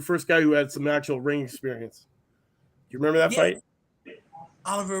guy who had some actual ring experience. Do you remember that fight?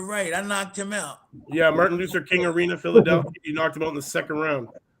 Oliver Wright, I knocked him out. Yeah, Martin Luther King Arena, Philadelphia. You knocked him out in the second round.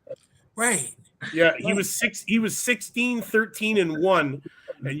 Right. Yeah, he was 16, 13, and 1,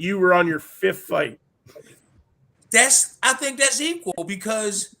 and you were on your 5th fight. I think that's equal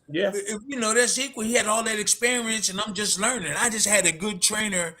because that's equal. He had all that experience, and I'm just learning. I just had a good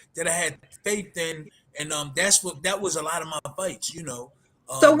trainer that I had faith in, and that was a lot of my fights.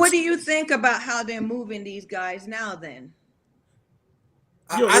 So what do you think about how they're moving these guys now? Then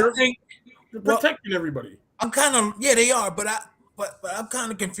I think they're protecting everybody. I'm kind of they are, but I'm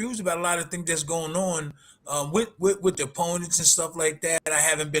kind of confused about a lot of things that's going on with the opponents and stuff like that. I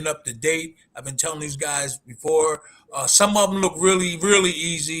haven't been up to date. I've been telling these guys before. Some of them look really, really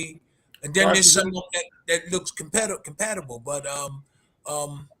easy, and then there's some of them that looks compatible. But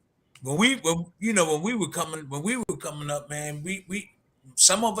when we were coming up, man, we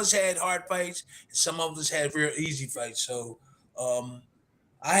some of us had hard fights, and some of us had real easy fights. So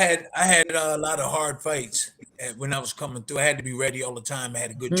I had a lot of hard fights when I was coming through. I had to be ready all the time. I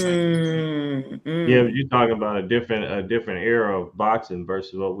had a good training. Yeah, but you're talking about a different era of boxing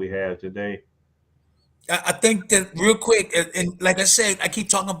versus what we have today. I think that real quick, and like I said, I keep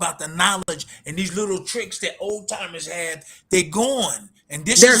talking about the knowledge and these little tricks that old timers had. They're gone, and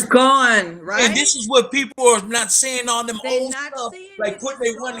they're gone, right? And this is what people are not seeing on them old stuff, like putting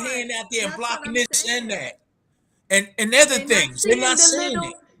their one hand out there and blocking this and that, and other things. They're not seeing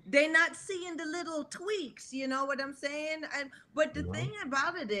it. They're not seeing the little tweaks. You know what I'm saying? But the thing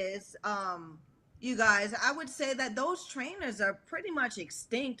about it is, you guys, I would say that those trainers are pretty much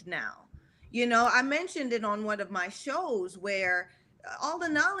extinct now. I mentioned it on one of my shows where all the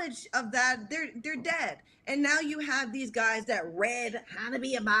knowledge of that, they're dead. And now you have these guys that read How to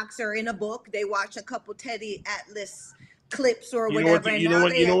Be a Boxer in a book. They watch a couple Teddy Atlas clips or whatever. You know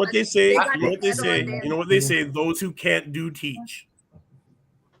what they say? You know what they say? Those who can't do teach.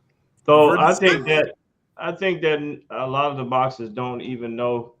 So I think that a lot of the boxers don't even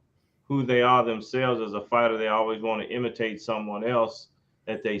know who they are themselves as a fighter. They always want to imitate someone else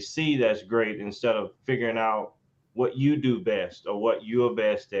that they see that's great instead of figuring out what you do best or what you're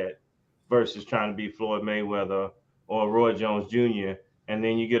best at versus trying to be Floyd Mayweather or Roy Jones Jr. And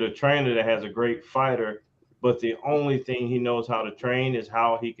then you get a trainer that has a great fighter, but the only thing he knows how to train is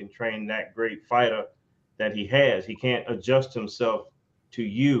how he can train that great fighter that he has. He can't adjust himself to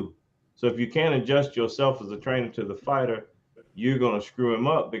you. So if you can't adjust yourself as a trainer to the fighter, you're going to screw him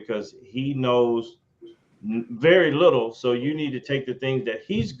up because he knows very little. So you need to take the things that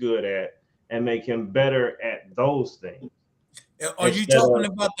he's good at and make him better at those things. Are you talking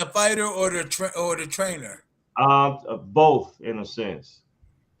about the fighter or the trainer? Both, in a sense.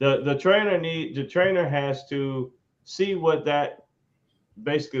 The trainer has to see what that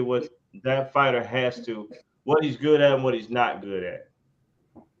fighter has to, what he's good at and what he's not good at.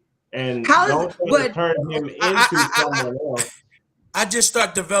 And don't turn him into someone else. I just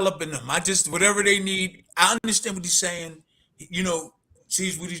start developing them. Whatever they need. I understand what he's saying.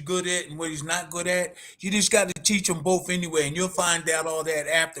 Sees what he's good at and what he's not good at. You just got to teach them both anyway, and you'll find out all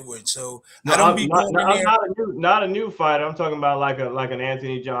that afterwards. So no, I'm not a new fighter. I'm talking about like an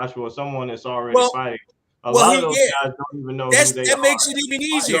Anthony Joshua, someone that's already fighting. A lot of those guys don't even know who they are. That makes it even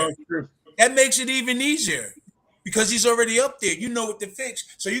easier. That makes it even easier because he's already up there. You know what to fix.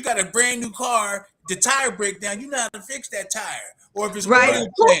 So you got a brand new car. The tire breakdown. You know how to fix that tire. Or if it's right,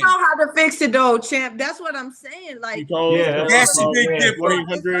 who know how to fix it though, champ? That's what I'm saying. Like, that's a big difference.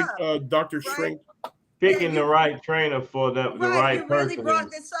 1-800 Dr. Shrink. Picking the right trainer for the right person. You really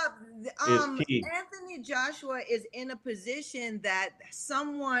brought this up. Anthony Joshua is in a position that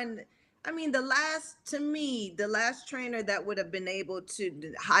the last trainer that would have been able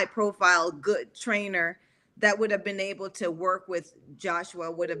to, high profile, good trainer that would have been able to work with Joshua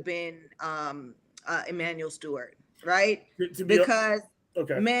would have been Emmanuel Stewart. Right? Because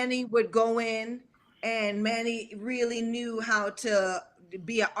Manny would go in and Manny really knew how to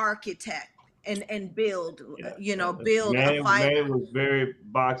be an architect and build, build a fight. Manny was very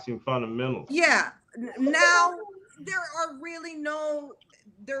boxing fundamental. Yeah. Now there are really no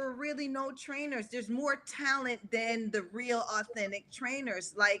trainers. There's more talent than the real authentic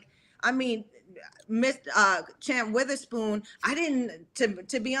trainers. Like, Champ Witherspoon,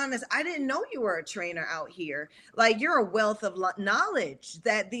 to be honest, I didn't know you were a trainer out here. Like, you're a wealth of knowledge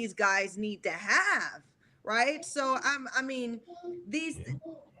that these guys need to have, right? So, these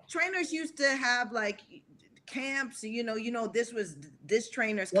trainers used to have like camps, this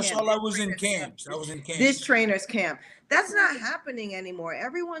trainer's camp. That's all I was in camps. This trainer's camp. That's not happening anymore.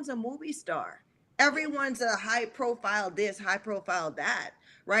 Everyone's a movie star. Everyone's a high profile this, high profile that.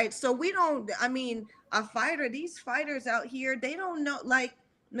 Right. So these fighters out here, they don't know, like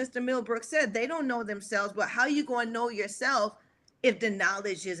Mr. Millbrook said, they don't know themselves. But how you going to know yourself if the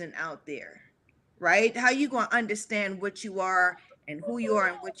knowledge isn't out there? right? How you going to understand what you are and who you are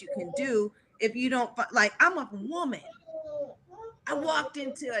and what you can do if you don't, like, I'm a woman. I walked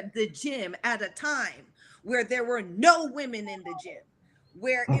into the gym at a time where there were no women in the gym,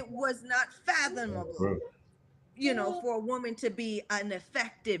 where it was not fathomable, you know, for a woman to be an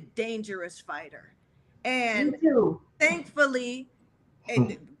effective, dangerous fighter. And thankfully,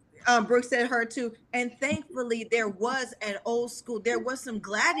 and Brooke said her too, and thankfully there was an old school, there was some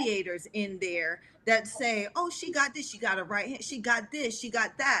gladiators in there that say, oh, she got this, she got a right hand, she got this, she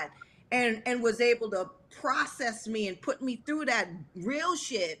got that, and was able to process me and put me through that real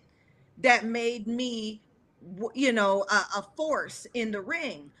shit that made me, you know, a force in the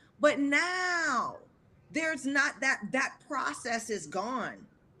ring. But now there's not that process is gone.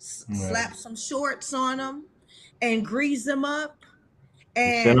 Slap some shorts on them and grease them up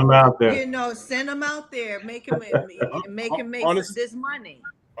and send them out there. You know, send them out there, make them make this money.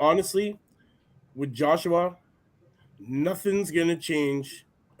 Honestly, with Joshua, nothing's gonna change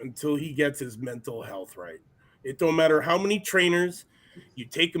until he gets his mental health right. It don't matter how many trainers you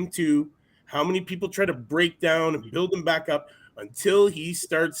take him to, how many people try to break down and build him back up, until he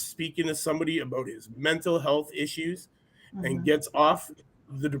starts speaking to somebody about his mental health issues and gets off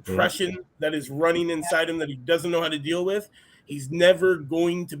the depression that is running inside him that he doesn't know how to deal with. He's never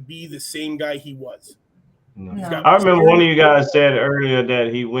going to be the same guy he was. No. I remember one of you guys said earlier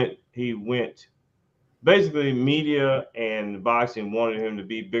that he went basically media and boxing wanted him to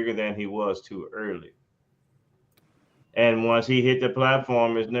be bigger than he was too early. And once he hit the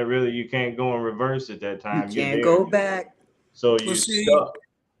platform, isn't there really, you can't go in reverse at that time. You can't go back. So you stuck.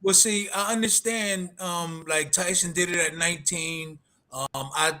 Well, see, I understand. Like Tyson did it at 19.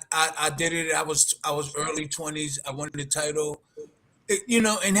 I did it. I was early 20s. I won the title. You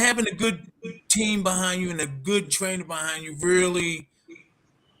know, and having a good team behind you and a good trainer behind you really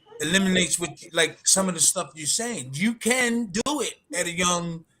eliminates like some of the stuff you're saying. You can do it at 18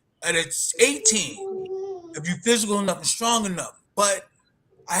 if you're physical enough and strong enough. But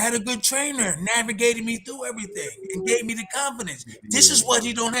I had a good trainer navigating me through everything and gave me the confidence. This is what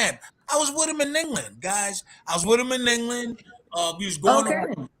he don't have. I was with him in England, guys. I was with him in England. We was going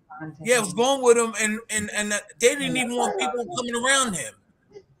to, I was going with him, and they didn't even want people coming around him.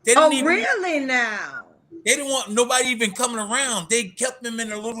 They didn't really now? They didn't want nobody even coming around. They kept him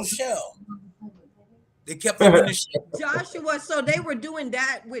in a little shell. They kept him in the shell. Joshua, so they were doing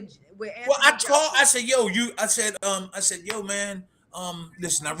that with Anthony. Well, I said, yo, man,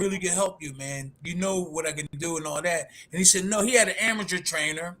 listen, I really can help you, man. You know what I can do and all that. And he said, no, he had an amateur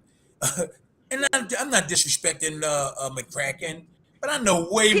trainer. And I'm not disrespecting McCracken, but I know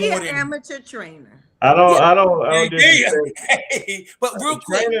way more than amateur trainer. I don't but real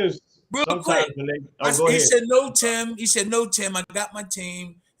quick, he said, no, Tim. I got my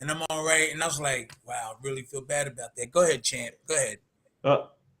team and I'm all right. And I was like, wow, I really feel bad about that. Go ahead, champ. Go ahead.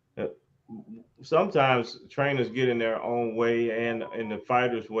 Sometimes trainers get in their own way and in the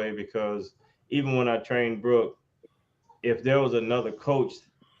fighter's way, because even when I trained Brooke, if there was another coach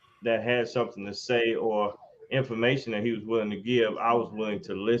that had something to say or information that he was willing to give, I was willing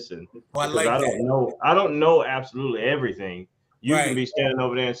to listen. Well, I don't know absolutely everything. You can be standing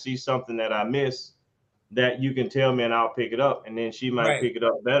over there and see something that I miss that you can tell me and I'll pick it up. And then she might pick it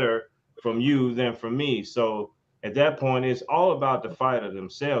up better from you than from me. So at that point, it's all about the fighter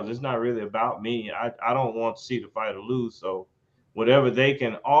themselves. It's not really about me. I don't want to see the fighter lose. So whatever they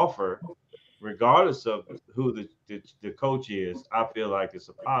can offer, regardless of who the coach is, I feel like it's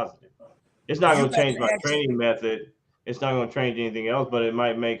a positive. It's not going to change my training method. It's not going to change anything else, but it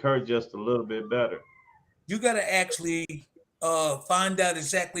might make her just a little bit better. You got to actually find out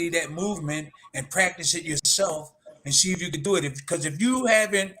exactly that movement and practice it yourself and see if you can do it. Because if you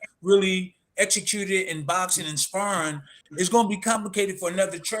haven't really executed in boxing and sparring, it's going to be complicated for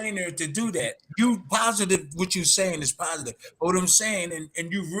another trainer to do that. You positive, what you're saying is positive. But what I'm saying,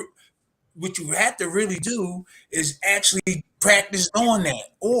 and what you have to really do is actually practice on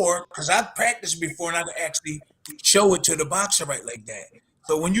that. Or, because I've practiced before and I can actually show it to the boxer right like that.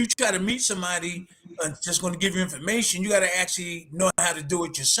 So when you try to meet somebody just going to give you information, you got to actually know how to do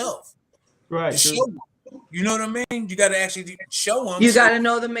it yourself. Right. You know what I mean? You got to actually show them. You got to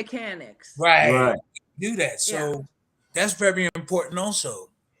know the mechanics. Right. Do that. So that's very important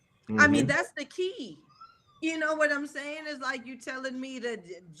also. I mean, that's the key. You know what I'm saying? It's like you telling me to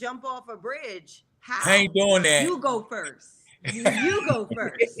jump off a bridge. How? I ain't doing that. You go first. You go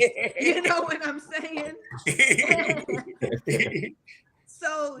first. You know what I'm saying?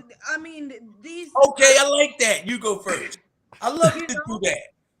 So, I mean, these... Okay, I like that. You go first. I love you to do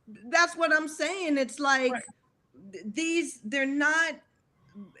that. That's what I'm saying. It's like they're not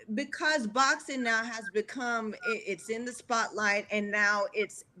because boxing now has become, it's in the spotlight, and now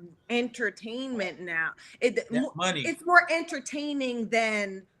it's entertainment now. Money. It's more entertaining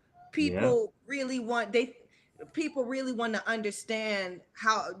than people really want. People really want to understand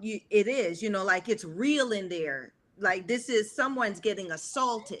how it is, like it's real in there. Like this is someone's getting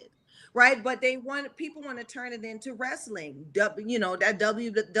assaulted, right? But people want to turn it into wrestling. That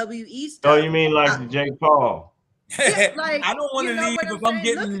WWE stuff. Oh, you mean like the Jake Paul? Yeah, like, I don't want to leave if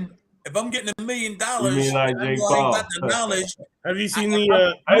I'm getting $1 million. You mean like Jake Paul? Got the knowledge. Have you seen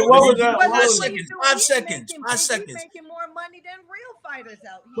the? Hey, what was that? Five What seconds. was- 5 seconds. 5 He's seconds. making more money than real fighters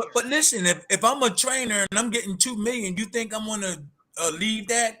out here. But listen, if I'm a trainer and I'm getting $2 million, you think I'm gonna leave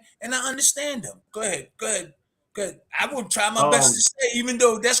that? And I understand them. Go ahead. I will try my best to stay, even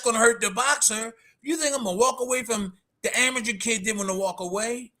though that's gonna hurt the boxer. You think I'm gonna walk away from the amateur kid? Didn't want to walk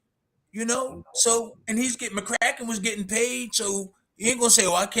away, So, and McCracken was getting paid, so you ain't gonna say,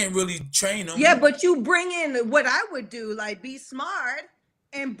 "Oh, I can't really train him." Yeah, but you bring in what I would do, like be smart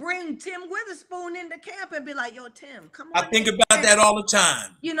and bring Tim Witherspoon into camp and be like, "Yo, Tim, come on." I think about that all the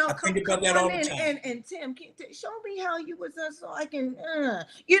time. I think about that all the time. And Tim, show me how you was so I can,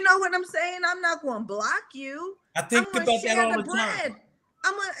 you know what I'm saying? I'm not going to block you. I think about that all the time.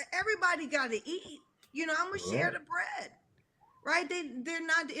 Everybody got to eat. I'm gonna share the bread. Right? They're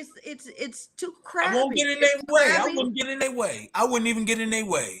not. It's too crabby. I won't get in their way. I wouldn't get in their way. I wouldn't even get in their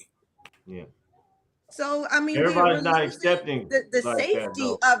way. Yeah. So I mean, everybody's not accepting the like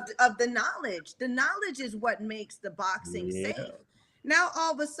safety that, of the knowledge. The knowledge is what makes the boxing safe. Now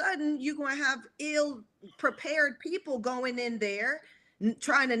all of a sudden you're going to have ill-prepared people going in there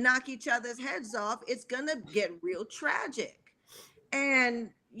trying to knock each other's heads off. It's going to get real tragic.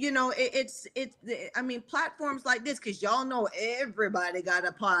 And I mean, platforms like this, because y'all know everybody got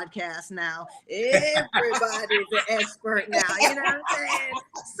a podcast now. Everybody's an expert now. You know what I'm saying?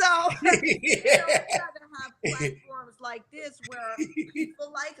 So we gotta have platforms like this where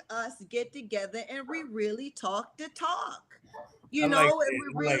people like us get together and we really talk the talk. And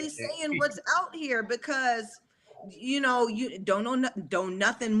we're really saying what's out here, because you don't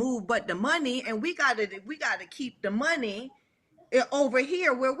nothing move but the money, and we gotta keep the money over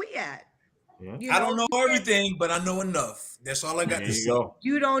here where we at. I don't know everything, but I know enough. That's all I got to say.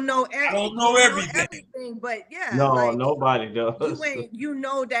 You don't know everything. I don't know everything. But yeah, no, nobody does. You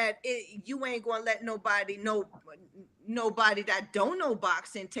know that you ain't gonna let nobody that don't know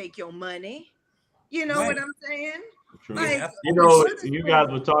boxing take your money. You know what I'm saying? True. You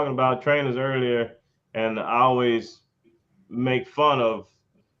guys were talking about trainers earlier, and I always make fun of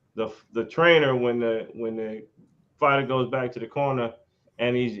the trainer when the fighter goes back to the corner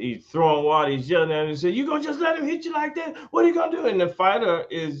and he's throwing water, he's yelling at him and say, "You gonna just let him hit you like that? What are you gonna do?" And the fighter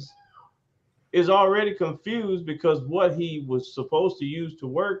is already confused because what he was supposed to use to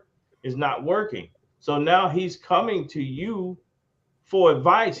work is not working. So now he's coming to you for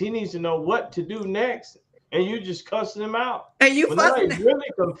advice. He needs to know what to do next, and you're just cussing him out. And you fucking really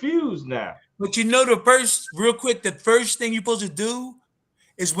confused now. But the first thing you're supposed to do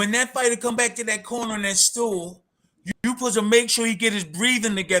is when that fighter come back to that corner on that stool, you supposed to make sure he get his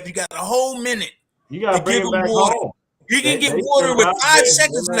breathing together. You got a whole minute. You got to bring him back water. home. You can get water with 5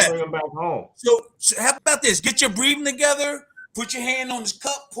 seconds left. Bring him back home. So how about this? Get your breathing together. Put your hand on his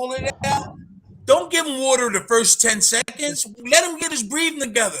cup. Pull it out. Don't give him water the first 10 seconds. Let him get his breathing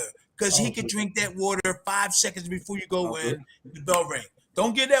together, because he can drink that water 5 seconds before you go in. The bell ring.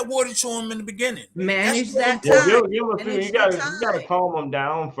 Don't give that water to him in the beginning. Manage that time. You gotta calm them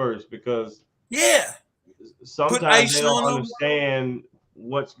down first, because sometimes they don't understand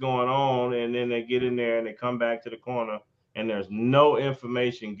what's going on, and then they get in there and they come back to the corner and there's no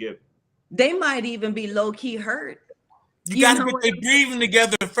information given. They might even be low-key hurt. You got to get their breathing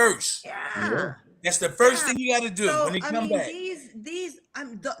together first. Yeah. That's the first thing you got to do when they come back.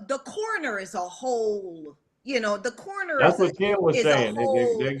 The corner is a whole. The corner. That's what Kim was saying.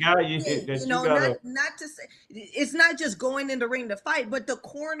 The guy you gotta. Not to say it's not just going in the ring to fight, but the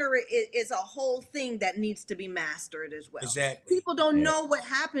corner is a whole thing that needs to be mastered as well. Exactly. People don't know what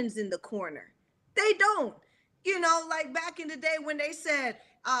happens in the corner. They don't. Like back in the day when they said,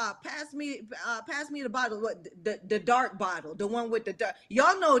 pass me the bottle, the dark bottle, the one with the dark.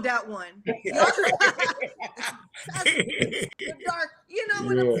 Y'all know that one. The dark, you know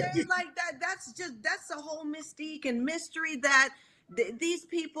what I'm saying? Like that. That's a whole mystique and mystery that these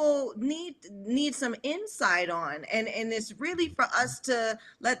people need some insight on, and it's really for us to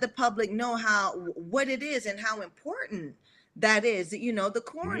let the public know what it is and how important that is. The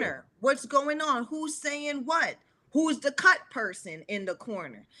corner, what's going on, who's saying what. Who's the cut person in the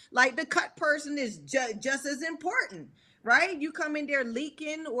corner? Like the cut person is just as important, right? You come in there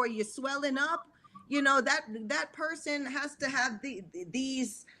leaking or you're swelling up, you know, that person has to have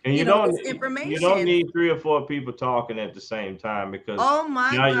these, And you know, this information. You don't need 3 or 4 people talking at the same time, because oh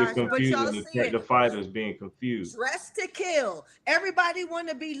my now you're gosh, but confusing y'all see the it. fighters being confused. Dressed to kill. Everybody want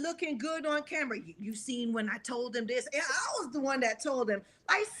to be looking good on camera. You seen when I told him this? Yeah, I was the one that told him.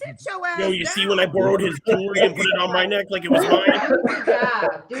 I sit your ass Yo, you down. see when I borrowed his jewelry and put it on my neck like it was mine? Do your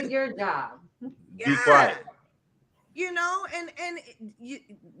job. Do your job. Be quiet. You know,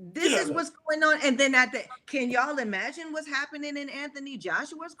 this is what's going on. And then can y'all imagine what's happening in Anthony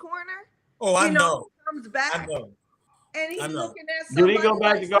Joshua's corner? Oh, I know. He comes back I know. and he's I know. looking at Did somebody. he go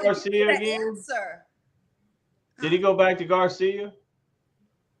back to like, Garcia "The again? answer." Did he go back to Garcia,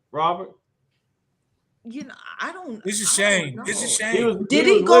 Robert? You know, I don't. It's a I don't shame. know. It's a shame. Did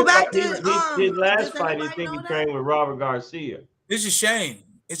he go with- back to, his last does fight? I anybody think know he that? trained with Robert Garcia. It's a shame.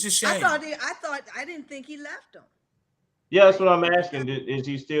 It's a shame. I didn't think he left him. Yeah, that's what I'm asking. Is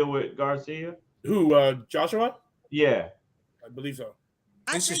he still with Garcia? Who, Joshua? Yeah. I believe so.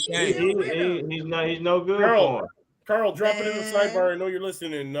 It's a think shame. he's still with him. He's no good Carl. for him. Carl, drop it in the Man. sidebar. I know you're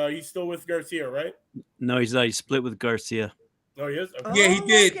listening. He's still with Garcia, right? No, he's split with Garcia. Oh, he is? Okay. Yeah, he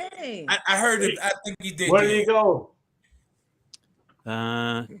did. Okay. I heard it. I think he did. Where did he go?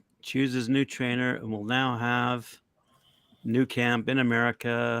 Chooses new trainer and will now have new camp in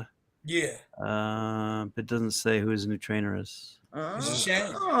America. Yeah. But it doesn't say who his new trainer is. It's a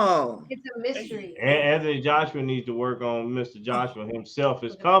shame. Oh. It's a mystery. Anthony Joshua needs to work on Mr. Joshua himself.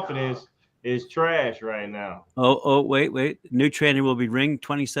 His confidence is trash right now. Wait. New trainer will be Ring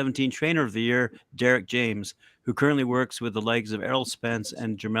 2017 Trainer of the Year, Derek James, who currently works with the likes of Errol Spence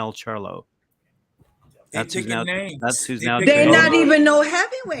and Jamel Charlo. That's who's now. That's who's now. They're training. not even no They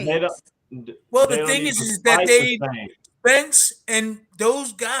heavyweights. Well, they the don't thing even is that fight they the same. Spence and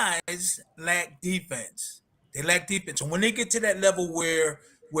those guys lack defense. They lack defense, and when they get to that level where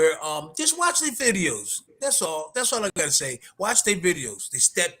just watch their videos. That's all. That's all I gotta say. Watch their videos. They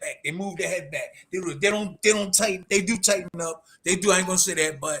step back. They move their head back. They don't tighten. They do tighten up. They do. I ain't gonna say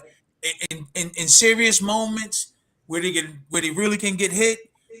that, but in serious moments where they really can get hit,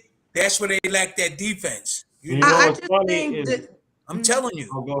 that's where they lack that defense. You know I what's just funny think is- that I'm telling you.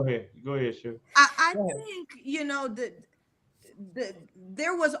 Oh, go ahead. Go ahead, sure. I Go ahead. think, you know,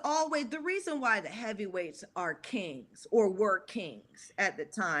 there was always the reason why the heavyweights are kings or were kings at the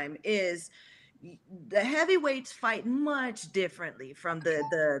time is the heavyweights fight much differently from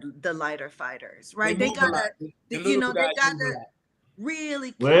the lighter fighters, right? They move a gotta, lot. The you little know, they guys move a gotta lot.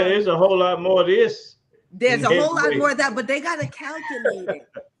 really. Well, there's a whole lot more of this. There's a whole lot heavyweight. more of that, but they gotta calculate it,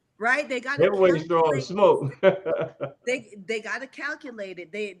 right? They gotta Everybody's throwing calculate. smoke. They gotta calculate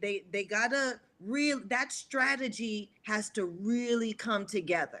it. They gotta that strategy has to really come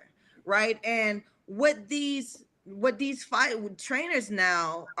together, right? And what these fight trainers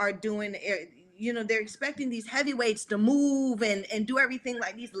now are doing, you know, they're expecting these heavyweights to move and do everything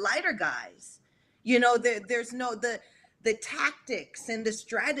like these lighter guys. You know, there's no the tactics and the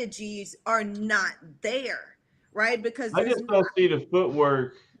strategies are not there, right? Because I just don't see the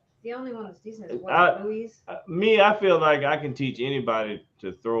footwork. The only one that's decent is I- Louise. I feel like I can teach anybody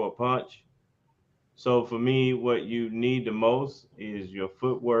to throw a punch. So for me, what you need the most is your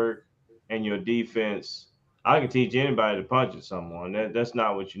footwork and your defense. I can teach anybody to punch at someone. That's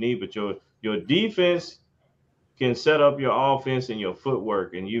not what you need, but your defense can set up your offense and your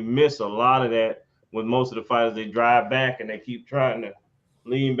footwork. And you miss a lot of that with most of the fighters. They drive back and they keep trying to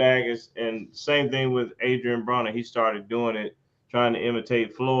lean back. And same thing with Adrian Bronner. He started doing it, trying to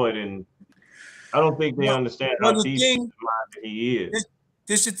imitate Floyd. And I don't think they understand how defensive minded he is.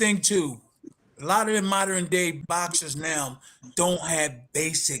 This is the thing too. A lot of the modern day boxers now don't have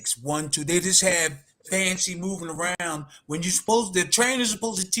basics. 1, 2. They just have fancy moving around. When the trainer's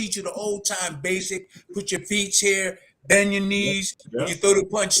supposed to teach you the old time basic. Put your feet here, bend your knees. When you throw the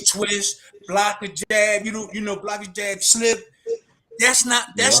punch, twist, block a jab. You know, block a jab, slip.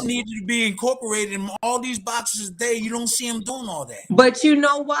 That's needed to be incorporated in all these boxers today. You don't see them doing all that. But you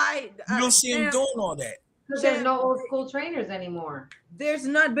know why? You don't see them doing all that. Because there's no old school trainers anymore. There's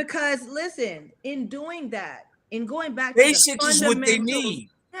not, because listen, in doing that, in going back Basics to the is what they fundamentals, need.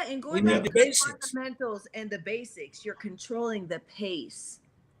 yeah, in We going need back the to the basics. fundamentals and the basics, you're controlling the pace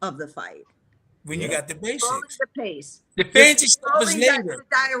of the fight. When you got the Controlling basics. the pace. The fancy stuff is Controlling later.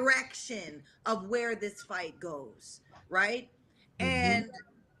 the direction of where this fight goes, right? And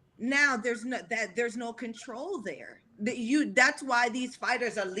now there's no control there. That's why these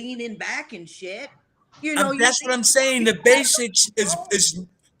fighters are leaning back and shit. You know, That's what I'm saying. The basics is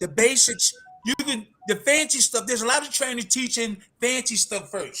the basics. You can the fancy stuff. There's a lot of trainers teaching fancy stuff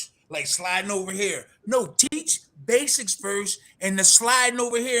first. like sliding over here. No, teach basics first, and the sliding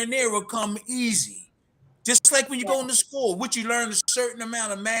over here and there will come easy. Just like when you go into school, which you learn a certain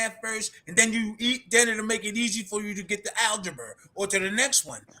amount of math first, and then then it'll make it easy for you to get to algebra or to the next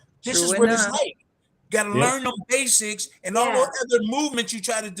one. This True is what it's enough. like. Got to learn them basics, and all those other movements you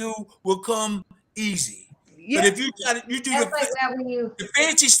try to do will come easy. Yeah. But if you do That's like that when you the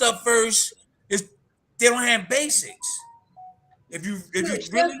fancy stuff first, they don't have basics. If you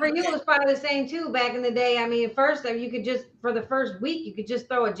really for you, it was probably the same too back in the day. I mean, first you could just for the first week you could just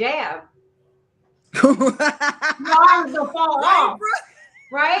throw a jab. Your arms will fall off.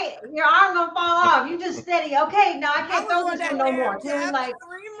 Right? Your arms don't fall off. You just steady. Okay, now I can't throw this one no more. Like,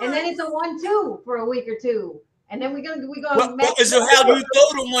 and then it's a 1-2 for a week or two. And then we go. Well, it's how you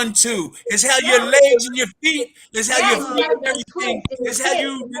throw the 1-2. It's how your legs and your feet. It's how your feet and everything.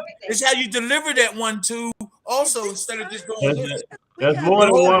 It's how you deliver that 1-2. Also, instead of just going. There's more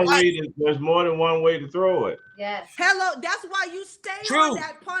than one way. There's more than one way to throw it. Yes. Hello. That's why you stay on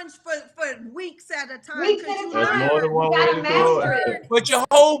that punch for weeks at a time. Weeks at a time. There's more than one way to throw it. But your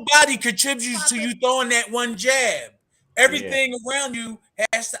whole body contributes to you throwing that one jab. Everything around you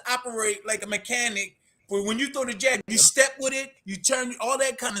has to operate like a mechanic. For when you throw the jab, you step with it, you turn, all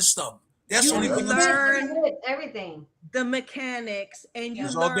that kind of stuff. That's you only learn everything. The mechanics, and you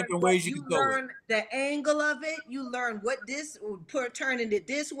There's learn all different ways you can learn the angle of it. You learn what this turning it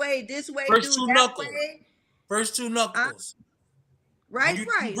this way, First do two that knuckles. way. First two knuckles. Right. You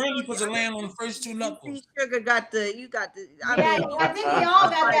really put the land on the first two knuckles. Sugar got the. I think we all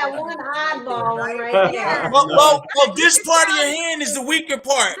got that one oddball one right there. Well, this part of your hand is the weaker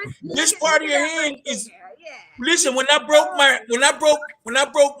part. This part of your hand is. Listen, when I broke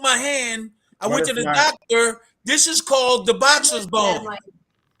my hand, I went to the doctor. This is called the boxer's bone.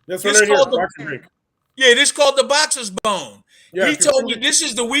 This is called this is called the boxer's bone. Yeah, he told me this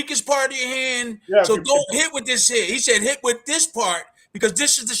is the weakest part of your hand, so don't hit with this here. He said hit with this part because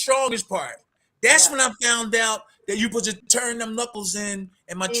this is the strongest part. That's when I found out that you supposed to turn them knuckles in,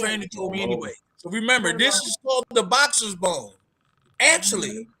 and my trainer told me anyway. So remember, this is called the boxer's bone.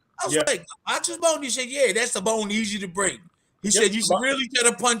 Actually, I was like, the boxer's bone? He said, yeah, that's the bone easy to break. He said you should really try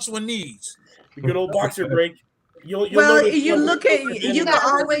to punch with knees. The good old boxer break. You look at you can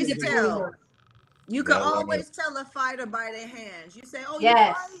always tell. You can always tell a fighter by their hands. You say, "Oh,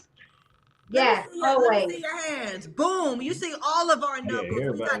 yes, yes, always." Let me see your hands. Boom! You see all of our knuckles. We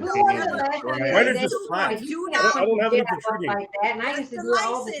got Mine are just flat. I don't have any protruding. Like that, and I used to do it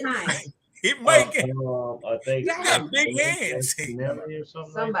all the time. It might get. I think you got big hands.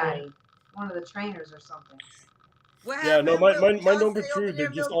 Somebody, one of the trainers or something. Yeah, no, mine don't protrude. They're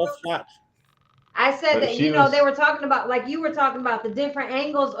just all flat. I said that, they were talking about, like you were talking about, the different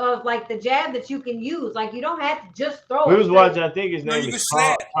angles of like the jab that you can use. Like you don't have to just throw it. We was watching, I think his name is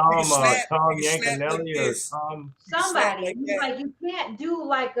Tom Yankinelli or Tom. Somebody. Like you can't do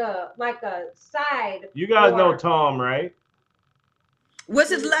like a side. You guys know Tom, right? What's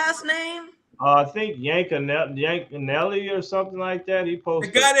his last name? I think Yankinelli or something like that. He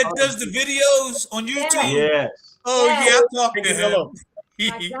posted. The guy that does the videos on YouTube? Yes. Oh, yeah, I'm talking to him. He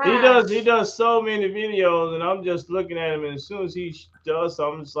does so many videos, and I'm just looking at him, and as soon as he does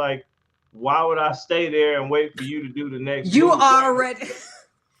something, it's like, why would I stay there and wait for you to do the next? You already.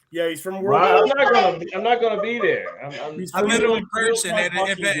 Yeah, he's from World. I'm not gonna be there. I'm in person at an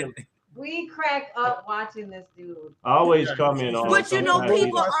event. We crack up watching this dude. I always come in on. But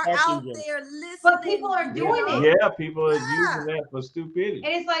people are out there listening. But people are doing it. Yeah, people are using that for stupidity.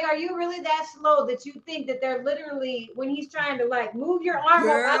 And it's like, are you really that slow that you think that they're literally, when he's trying to like move your arm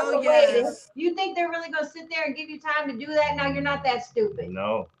out of the way, you think they're really gonna sit there and give you time to do that? Now you're not that stupid.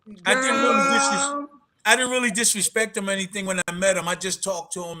 No. I didn't really disrespect him or anything when I met him. I just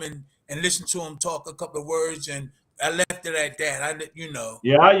talked to him and listened to him talk a couple of words, and I left it at that.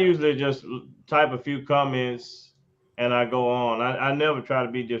 Yeah, I usually just type a few comments and I go on. I never try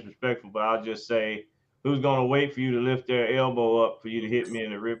to be disrespectful, but I'll just say, who's going to wait for you to lift their elbow up for you to hit me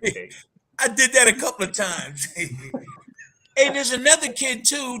in the ribcage? I did that a couple of times. Hey, there's another kid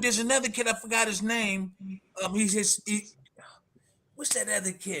too. There's another kid. I forgot his name. What's that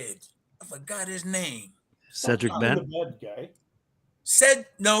other kid? I forgot his name. Cedric Ben.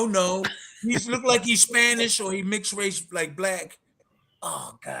 No. He look like he's Spanish or he mixed race like black.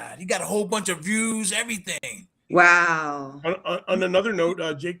 Oh God, he got a whole bunch of views, everything. Wow. On another note,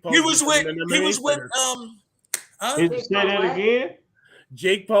 Jake Paul. He was with. Say that again.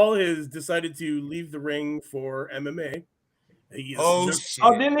 Jake Paul has decided to leave the ring for MMA. Didn't he go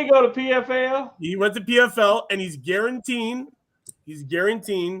to PFL? He went to PFL, and he's guaranteeing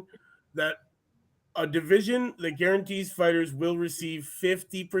that a division that guarantees fighters will receive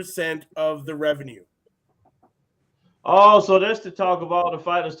 50% of the revenue. Oh, so that's the talk about the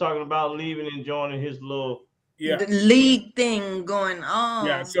fighters talking about leaving and joining his little the league thing going on.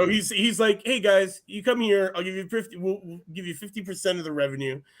 Yeah, so he's like, hey guys, you come here, I'll give you 50. We'll give you 50% of the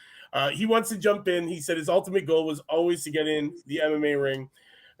revenue. He wants to jump in. He said his ultimate goal was always to get in the MMA ring,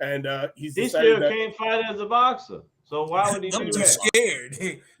 and he still can't fight as a boxer. So why would he do that? I'm too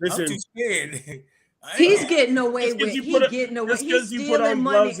scared. Listen, I'm too scared. He's getting away with. Just Because you put on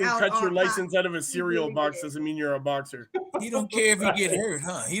gloves and cut your license out of a cereal box doesn't mean you're a boxer. He don't care if he get hurt,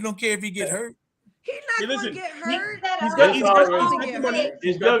 huh? He don't care if he get hurt. He's not going to get hurt.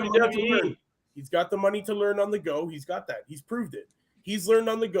 He's got WWE. He's got the money to learn on the go. He's got that. He's proved it. He's learned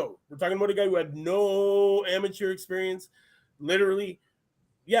on the go. We're talking about a guy who had no amateur experience. Literally,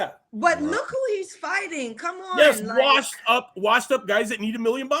 yeah. But look who he's fighting. Come on. Yes, washed up guys that need $1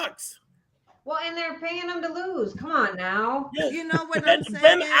 million. Well, and they're paying him to lose. Come on now. Yes. You know what I'm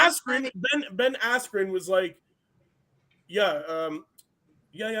saying? Ben Askren was like, yeah,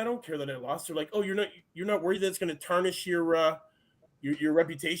 I don't care that I lost. They're like, oh, you're not worried that it's going to tarnish your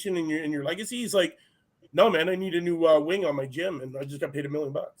reputation and your legacy? He's like, no, man, I need a new wing on my gym, and I just got paid $1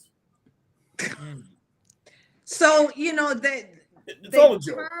 million. So you know they've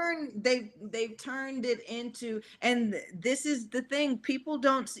turned it into, and this is the thing, people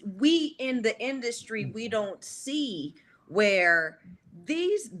don't see, we in the industry, we don't see where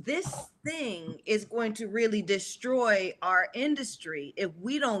this thing is going to really destroy our industry if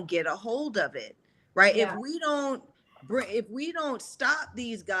we don't get a hold of it, right? Yeah. If we don't stop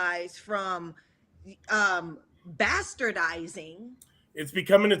these guys from bastardizing, it's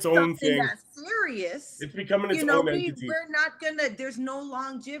becoming its own thing. That's serious. It's becoming its own entity. We're not gonna. There's no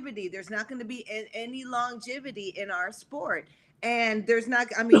longevity. There's not going to be any longevity in our sport, and there's not.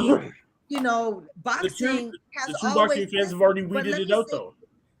 I mean, you know, boxing has always. Boxing fans have already weeded it out, though.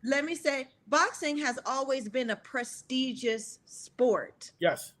 Let me say, boxing has always been a prestigious sport.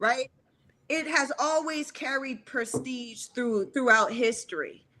 Yes. Right. It has always carried prestige throughout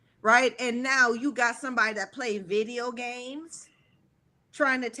history, right? And now you got somebody that plays video games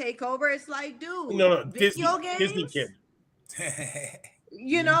trying to take over. It's like, dude, no, video games, Disney kid.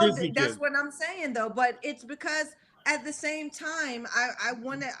 You know, that's what I'm saying though. But it's because at the same time,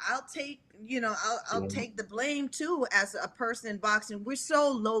 I'll take the blame too as a person in boxing. We're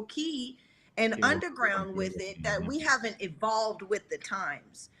so low key and underground with it that we haven't evolved with the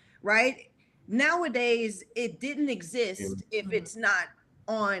times, right? Nowadays, it didn't exist if it's not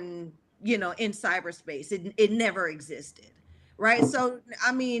on, in cyberspace. It never existed. Right. So,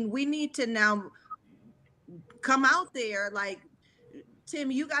 I mean, we need to now come out there. Like,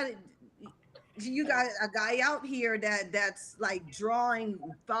 Tim, you got a guy out here that's like drawing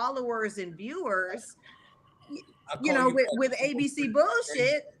followers and viewers, with ABC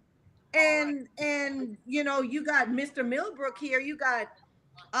bullshit. And, you got Mr. Millbrook here. You got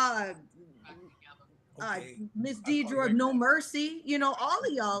Miss Deidre of No Mercy, all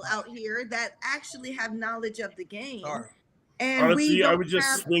of y'all out here that actually have knowledge of the game. Sorry. And honestly, I would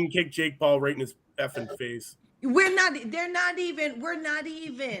just swing kick Jake Paul right in his effing face. We're not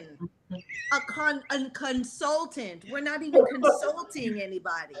even a consultant. We're not even consulting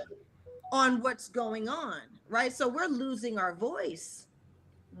anybody on what's going on, right? So we're losing our voice.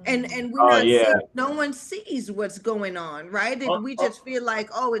 And we're not seeing, no one sees what's going on, right? And we just feel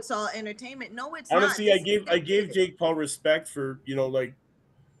like, oh, it's all entertainment. No, it's honestly, not. I gave Jake Paul respect for, like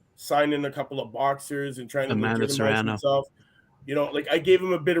signing a couple of boxers and trying to legitimize himself. I gave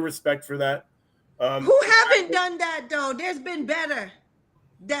him a bit of respect for that. Who haven't done that though? There's been better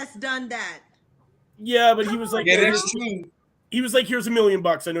that's done that. Yeah, but he was like, that's true. He was like, here's $1 million.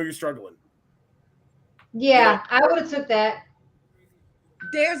 I know you're struggling. Yeah, I would have took that.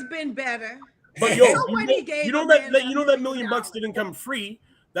 There's been better. But you know that $1 million didn't come free.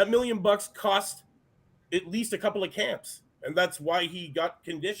 That $1 million cost at least a couple of camps, and that's why he got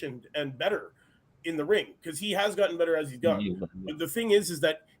conditioned and better in the ring, because he has gotten better as he's gone. But the thing is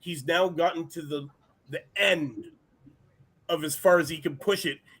that he's now gotten to the end of as far as he can push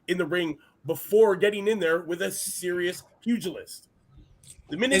it in the ring before getting in there with a serious pugilist.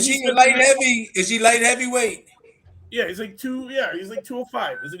 The minute is he light heavy? Is he light heavyweight? Yeah, he's like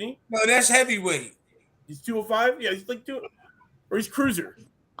 205, isn't he? No, that's heavyweight. He's 205. Yeah, he's like or he's cruiser.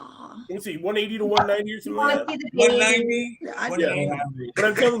 Let's see, 180 to 190 or something like that. 190. Yeah. But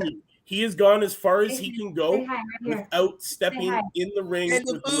I'm telling you, he has gone as far as he can go without stepping in the ring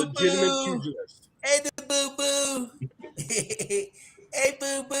with a legitimate pugilist. Hey, the boo boo. Hey,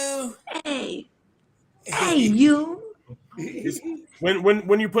 boo boo. Hey, you.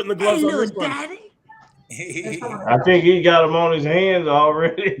 When you're putting the gloves on this one. Daddy. I think he got him on his hands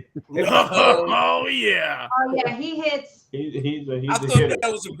already. Oh yeah. Oh yeah, he hits. He's a I thought hitter.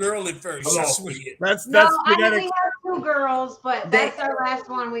 that was a girl at first. I swear. That's No, I know genetic. we have 2 girls, but that's our last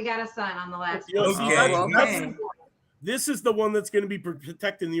one. We got a son on the last You know, one. see, Okay. that's- this is the one that's going to be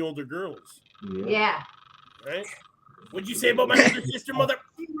protecting the older girls, Yeah. right? What'd you say about my older sister, mother?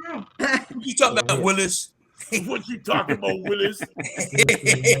 You talking about Willis? What you talking about, Willis?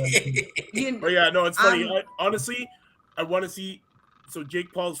 You- Oh yeah, no, it's funny. Honestly, I want to see. So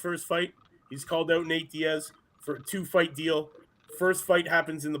Jake Paul's first fight, he's called out Nate Diaz for a 2-fight deal. First fight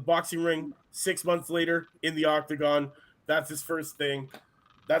happens in the boxing ring. 6 months later, in the octagon. That's his first thing.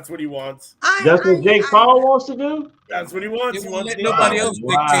 That's what he wants. That's what Jake Paul wants to do? That's what he They wants. He won't wants let nobody Wow. else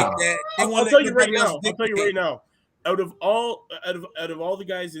dictate Wow. that. They I'll won't tell let you right nobody else now. I'll tell you dictate. right now. Out of all the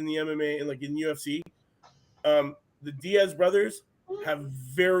guys in the MMA and like in UFC, the Diaz brothers have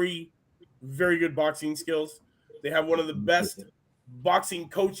very, very good boxing skills. They have one of the best boxing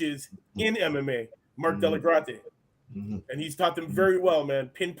coaches in MMA, Mark Delagrate. And he's taught them very well, man.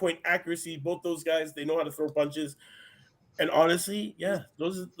 Pinpoint accuracy. Both those guys, they know how to throw punches. And honestly, yeah,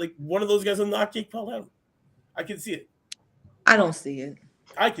 those are like one of those guys will knock Jake Paul out. I can see it. I don't see it.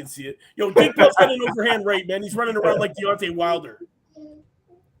 I can see it. Yo, Jake Paul's got an overhand right, man. He's running around like Deontay Wilder.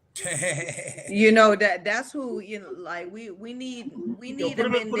 You know that's who like we need Yo, put him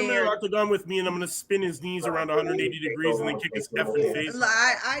him in in the there. octagon with me, and I'm gonna spin his knees around 180 degrees and then kick his effing face.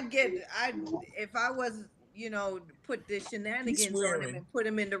 I if I was put the shenanigans on him swearing. and put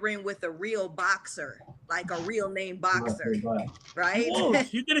him in the ring with a real boxer, like a real name boxer, right? Whoa,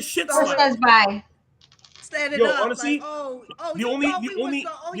 you get a shit Go slap. says bye. Set it Yo, up honestly, like, the you only- thought the we was only- go-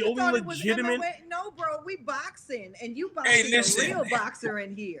 the you only thought it was legitimate- MMA? No, bro, we boxing, and you boxing listen. a real boxer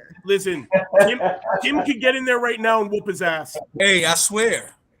in here. Listen, Tim could get in there right now and whoop his ass. Hey, I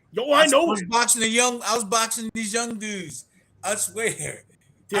swear. Yo, I know was it. I was boxing these young dudes. I swear.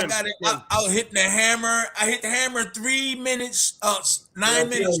 I Tim, got it. Tim. I was hitting the hammer. I hit the hammer 3 minutes, 9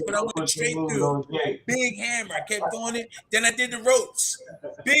 minutes, but I went straight through. Big hammer. I kept doing it. Then I did the ropes.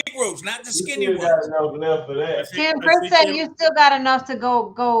 Big ropes, not the skinny ones. Tim, Chris said you still got enough to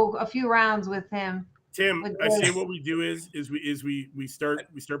go a few rounds with him. Tim, With I say this. what we do is we start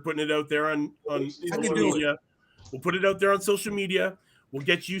putting it out there on social do it. media. We'll put it out there on social media. We'll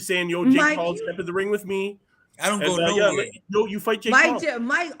get you saying, "Yo, Jake Mike, Paul, step in the ring with me." I don't And, go nowhere. yo, you fight Jake Paul.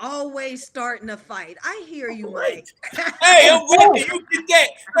 Mike always starting a fight. I hear you, Mike. Right. Hey, I'm with you. You get that.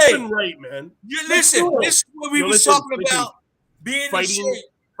 Hey, Listen, right, man. you listen. This is what we Yo, was listen, talking listen. about. Being in Fighting, shape.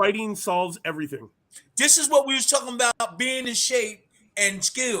 fighting solves everything. This is what we was talking about, being in shape and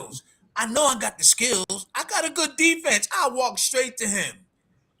skills. I know I got the skills. I got a good defense. I walk straight to him.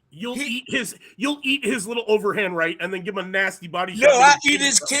 You'll eat his little overhand right, and then give him a nasty body No, shot. I eat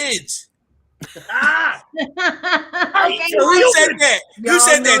his kids. Ah! Okay, Who said that? Who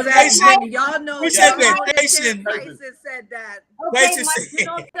said that? Tyson. Y'all know. Who said y'all that? know Tyson. Tyson said that. okay, Tyson Mike, said- You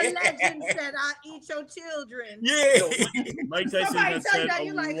know, the legend said, "I eat your children." Yeah. Mike Tyson Somebody has tell you said that, a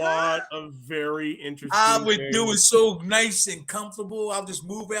you like, lot of very interesting I would things. do it so nice and comfortable. I'll just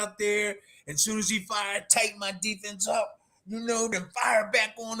move out there. And as soon as he fired, tighten my defense up, then fire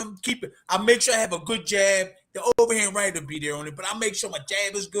back on him. Keep it. I make sure I have a good jab. The overhand right will be there on it, but I make sure my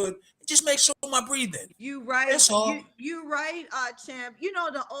jab is good. Just make sure my breathing. You right. That's all. You right, champ. You know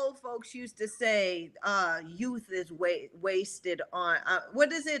the old folks used to say, "Youth is wasted on."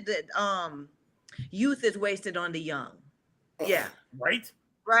 What is it that youth is wasted on the young? Yeah. Right?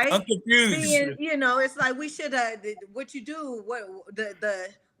 Right. I'm confused. It's like we should have. What you do?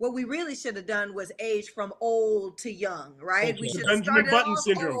 What we really should have done was age from old to young, right? We The should have Benjamin started Button off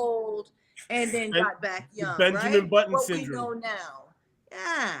syndrome. old and then got back young. Benjamin right? Button what syndrome. we know now.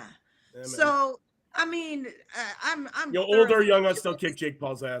 Yeah. Yeah, man. So I mean, I'm Yo, old or thoroughly young, I still enjoying- kick Jake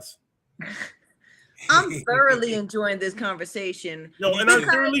Paul's ass. I'm thoroughly enjoying this conversation. Yo, and I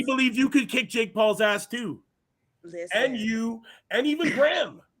thoroughly believe you could kick Jake Paul's ass too. Listen, And you, and even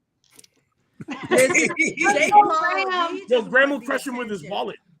Graham. listen, Jake Paul, he Yo, just Graham want will the crush him with his attention.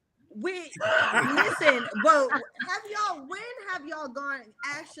 wallet. Listen, well, when have y'all gone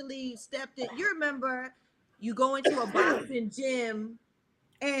actually stepped in? You remember you go into a boxing gym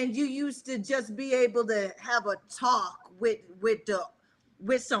and you used to just be able to have a talk with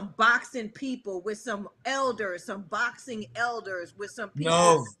some boxing people, with some elders, some boxing elders, with some people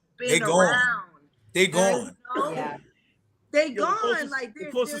No, been they gone. around. They gone. Yeah. They Yo, the gone. closest- Like the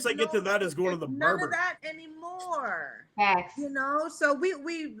closest I get to that is going to the there's barber. None of that anymore. Facts. So we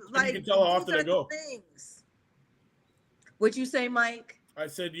like can tell how these often I are the go. things. What you say, Mike? I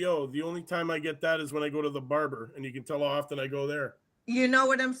said, yo, the only time I get that is when I go to the barber, and you can tell how often I go there. You know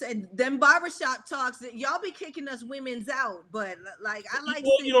what I'm saying? Them barbershop talks that y'all be kicking us women's out, but like I like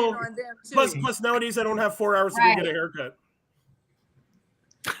Well, sitting on them too. Plus nowadays I don't have 4 hours to go get a haircut.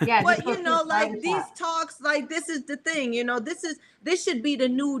 Yeah, But you know, like these talks, like this is the thing, you know, this should be the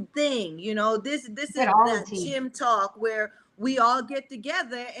new thing, you know, this is that gym talk where we all get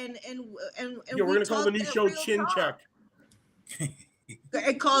together and we're gonna call the new show Chin Check.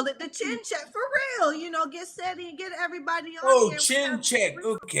 And call it the Chin Check for real, you know, get steady and get everybody on Oh, here. Chin Check.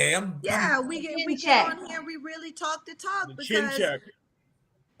 Okay, we get on here, we really talk the talk because Chin Check.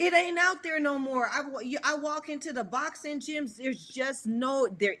 it ain't out there no more. I walk into the boxing gyms. There's just no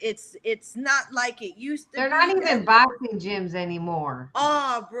there. It's not like it used to. They're not even boxing gyms anymore.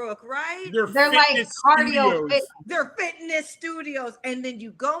 Oh, Brooke, right? They're like cardio fitness. They're fitness studios, and then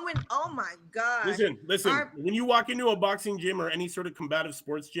you go in. Oh my God! Listen. When you walk into a boxing gym or any sort of combative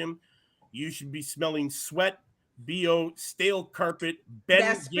sports gym, you should be smelling sweat, BO, stale carpet,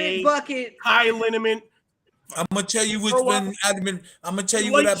 bed gay, bucket, high liniment. I'm gonna tell you what's been. I'm gonna tell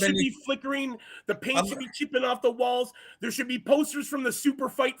you what I've been. Should be flickering. The paint should be chipping off the walls. There should be posters from the super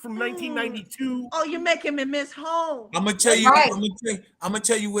fight from 1992. Oh, you're making me miss home. I'm gonna tell you. Right. I'm gonna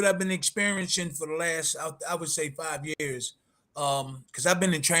tell you what I've been experiencing for the last, I would say, 5 years. Because I've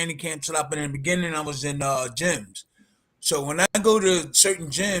been in training camps a lot, but in the beginning I was in gyms. So when I go to certain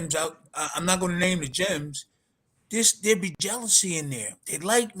gyms, I'm not gonna name the gyms. There'd be jealousy in there. They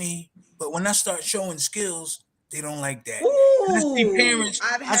like me. But when I start showing skills, they don't like that. Ooh,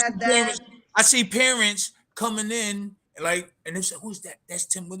 I see parents coming in and they say, "Who's that? That's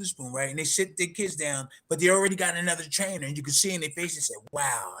Tim Witherspoon, right?" And they sit their kids down, but they already got another trainer, and you can see in their face they say,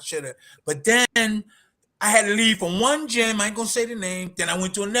 "Wow, I should have." But then I had to leave from one gym. I ain't gonna say the name. Then I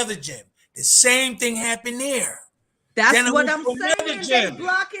went to another gym. The same thing happened there. That's what I'm saying. They're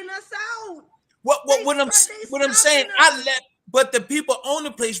blocking us out. What I'm saying? I left. But the people own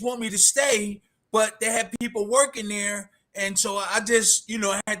the place want me to stay, but they have people working there, and so I just,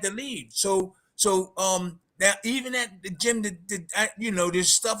 I had to leave. So now even at the gym,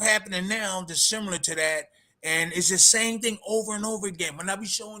 there's stuff happening now that's similar to that, and it's the same thing over and over again. When I be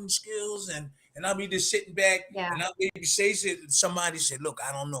showing skills and I'll be just sitting back, and I'll maybe say somebody said, "Look,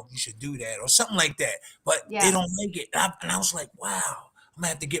 I don't know if you should do that," or something like that, but they don't like it, and I was like, wow. I'm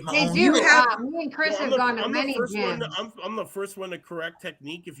gonna have to get my own. Me and Chris have gone to many gyms. I'm the first one to correct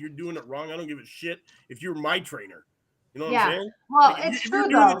technique. If you're doing it wrong, I don't give a shit. If you're my trainer, you know what I'm saying? Well, it's true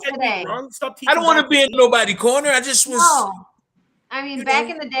though. Today, I don't want to be in nobody's corner. I just was. No. I mean, back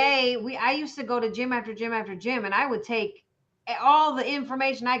in the day, I used to go to gym after gym after gym, and I would take all the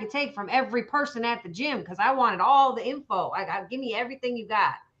information I could take from every person at the gym because I wanted all the info. Give me everything you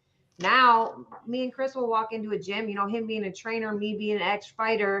got. Now, me and Chris will walk into a gym, him being a trainer, me being an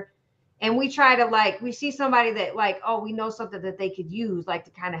ex-fighter, and we try to we see somebody that we know something that they could use, to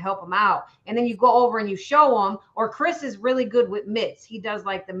kind of help them out. And then you go over and you show them, or Chris is really good with mitts. He does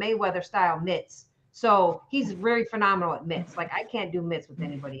the Mayweather style mitts. So he's very phenomenal at mitts. I can't do mitts with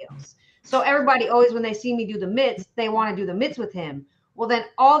anybody else. So everybody always, when they see me do the mitts, they want to do the mitts with him. Well, then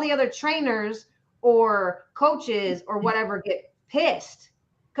all the other trainers or coaches or whatever get pissed.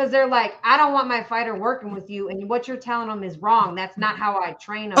 Because they're like, I don't want my fighter working with you, and what you're telling them is wrong. That's not how I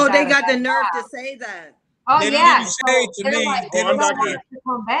train them. Oh, they got the nerve to say that. Oh, they yeah. Say to me, they don't want us to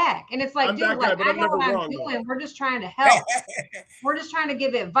come back. And it's like, dude, I know what I'm doing. We're just trying to help. We're just trying to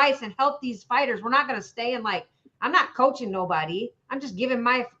give advice and help these fighters. We're not going to stay in I'm not coaching nobody. I'm just giving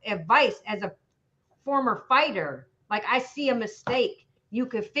my advice as a former fighter. I see a mistake. You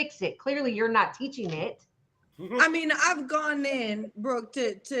could fix it. Clearly, you're not teaching it. I mean, I've gone in, Brooke,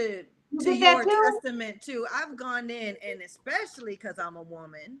 to your testament too. I've gone in, and especially because I'm a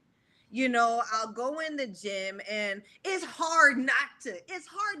woman, I'll go in the gym, and it's hard not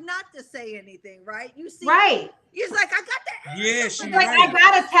to say anything, right? You see, right? It's I got that. Yes, I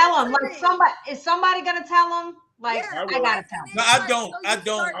gotta tell them. Is somebody gonna tell them? I gotta tell them. No, I don't.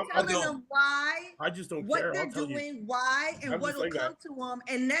 I don't. Why? I just don't what care. They're doing, why, and what will come to them,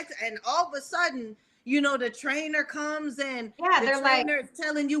 and all of a sudden. The trainer comes and the trainer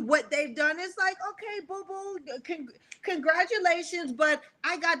telling you what they've done. It's okay, boo-boo, congratulations, but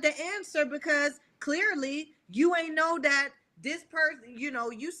I got the answer because clearly you ain't know that this person,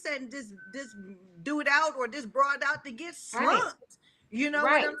 you sent this dude out or this broad out to get slumped. Right. You know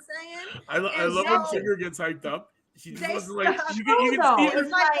what I'm saying? I love when Tigger gets hyped up. She just wants to you can see her.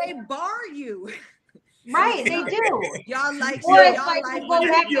 It's they bar you. Right, they do. Y'all like, or it's you go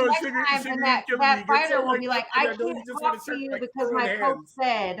back the next time and that fighter will be like, I can't talk to you because my coach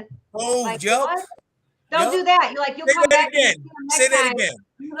said. Oh, what? Don't do that. You'll Say come back again. Say that again.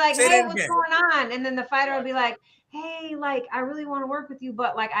 You're like, hey, what's going on? And then the fighter will be like, hey, like, I really want to work with you,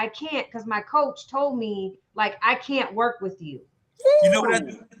 but like, I can't because my coach told me, like, I can't work with you. You know what?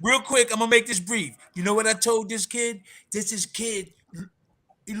 Real quick, I'm gonna make this brief. You know what I told this kid? This kid,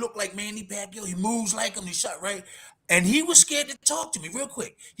 he looked like Manny Pacquiao. He moves like him. He shot right, and he was scared to talk to me. Real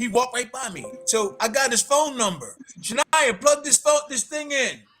quick, he walked right by me. So I got his phone number. Shania, plug this thing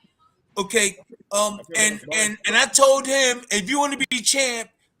in. Okay. And I told him, if you want to be champ,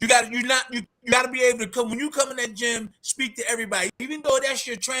 you got to be able to come when you come in that gym, speak to everybody. Even though that's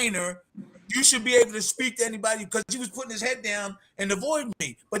your trainer, you should be able to speak to anybody, because he was putting his head down and avoid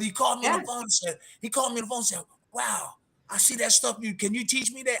me. But he called me on the phone and said, "Wow, I see that stuff. Can you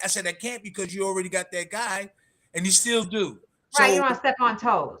teach me that?" I said, "I can't, because you already got that guy," and he still do. Right, So, you want to step on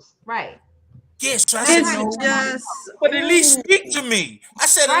toes. Right. yes, so I said, no, but at least speak to me. I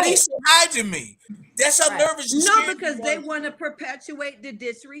said, at least say hi to me. That's how nervous. No, because they want to perpetuate the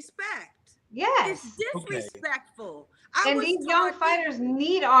disrespect. Yes. It's disrespectful. And these young fighters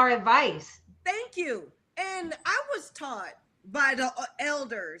need our advice. Thank you. And I was taught by the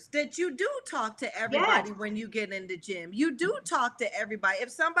elders that you do talk to everybody when you get in the gym. You do talk to everybody.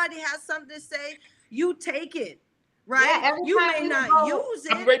 If somebody has something to say, you take it. Right? Yeah, you may not use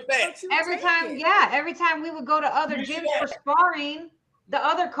it. Right back. Every time we would go to other gyms for sparring, the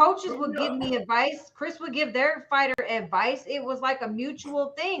other coaches would give me advice. Chris would give their fighter advice. It was like a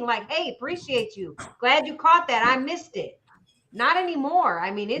mutual thing. Like, hey, appreciate you. Glad you caught that. I missed it. Not anymore. I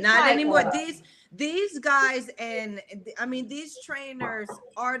mean, it's not anymore. These guys, and I mean, these trainers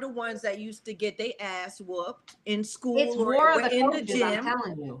are the ones that used to get their ass whooped in school or in the gym. I'm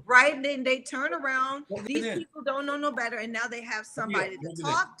telling you. Right? And then they turn around. These people don't know no better, and now they have somebody to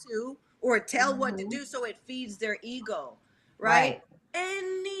talk to or tell what to do, so it feeds their ego. Right?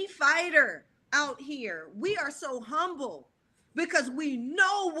 Any fighter out here, we are so humble because we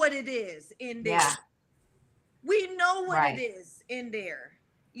know what it is in there. Yeah. We know what it is in there.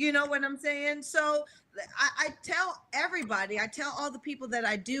 You know what I'm saying? So I tell everybody, I tell all the people that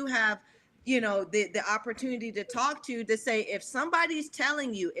I do have, you know, the opportunity to talk to say, if somebody's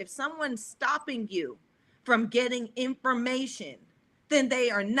telling you, if someone's stopping you from getting information, then they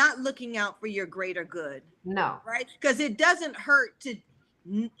are not looking out for your greater good. No. Right? Because it doesn't hurt to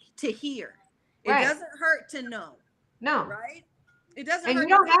hear. It doesn't hurt to know. No. Right? It doesn't and hurt.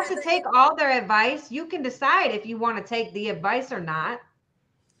 You don't have to take all their advice. You can decide if you want to take the advice or not.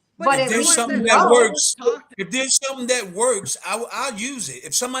 But if there's something that works, I'll use it.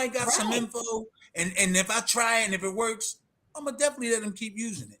 If somebody got some info, and if I try it and if it works, I'm gonna definitely let them keep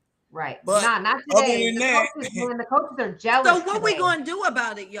using it. Right. But not today. The coaches are jealous. So what we gonna do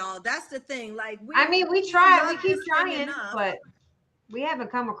about it, y'all? That's the thing. Like, we try. We keep trying, but we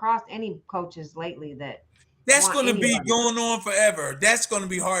haven't come across any coaches lately that's going to be going on forever. That's going to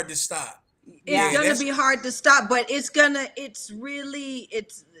be hard to stop. It's going to be hard to stop, but it's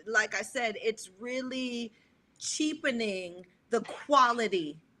like I said, it's really cheapening the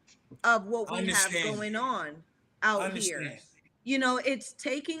quality of what we have going on out here. You know, it's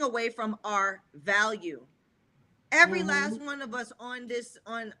taking away from our value. Every last one of us on this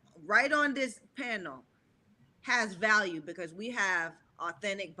panel has value because we have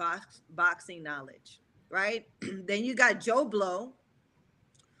authentic boxing knowledge. Right? Then you got Joe Blow,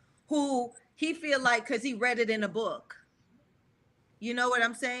 who he feel like because he read it in a book. You know what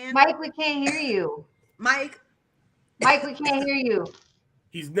I'm saying? Mike, we can't hear you. Mike, we can't hear you.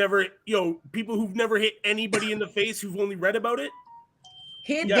 He's never, people who've never hit anybody in the face who've only read about it.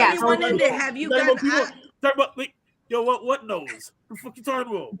 Hit anyone in there? Have you got? Talk about what knows? What the fuck you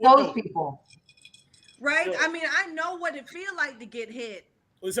talking about? Those people. Right? I mean, I know what it feel like to get hit.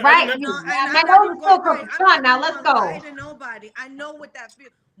 Listen, right. I Now let's go. Nobody. I know what that feels.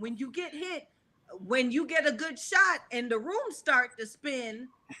 When you get hit, when you get a good shot and the room start to spin,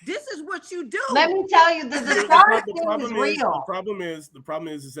 this is what you do. Let me tell you, the thing is real. The problem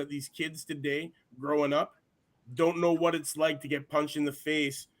is that these kids today growing up don't know what it's like to get punched in the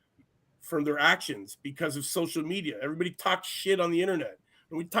face from their actions because of social media. Everybody talks shit on the internet.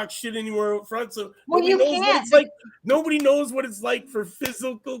 And we talk shit anywhere up front, so nobody knows what it's like for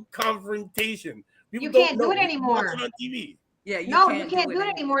physical confrontation. People you can't do it anymore on TV. Yeah, you can't do it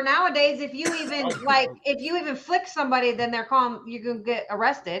anymore nowadays. If you even flick somebody, then you can get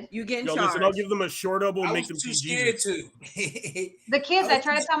arrested. You get charged. Listen, I'll give them a short elbow and make them too scared to. The kids, I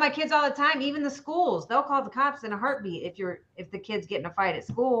try to tell my kids all the time. Even the schools, they'll call the cops in a heartbeat if the kids get in a fight at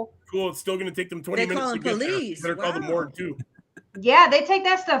school. Cool, it's still going to take them 20 minutes to get police. there. Better call the morgue too. Yeah, they take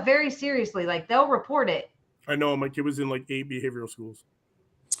that stuff very seriously. Like, they'll report it. I know. My kid was in like 8 behavioral schools.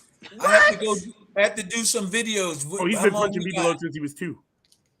 I have to do some videos. He's been punching people out since he was 2.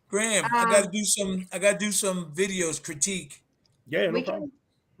 Graham, I gotta do some videos critique. Yeah, no we problem.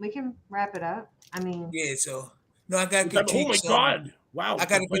 can wrap it up. I mean, Yeah, so no, I gotta Oh critique my some. God! Wow. I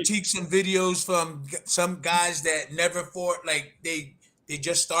gotta critique some videos from some guys that never fought, like they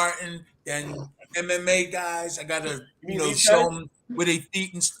just starting. Then MMA guys, I gotta these show guys? them with their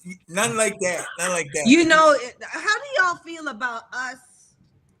feet and none like that. None like that. You know, how do y'all feel about us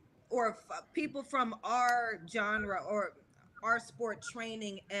or people from our genre or our sport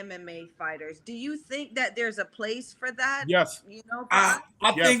training MMA fighters? Do you think that there's a place for that? Yes. You know, I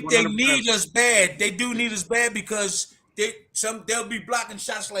Yes, think they 100%. need us bad. They do need us bad because they'll be blocking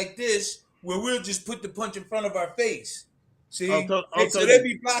shots like this where we'll just put the punch in front of our face. See, I'll tell so you. they'll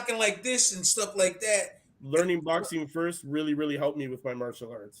be blocking like this and stuff like that. Learning boxing first really helped me with my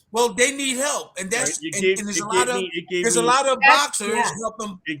martial arts. Well, they need help, and that's Right? and there's a lot of boxers help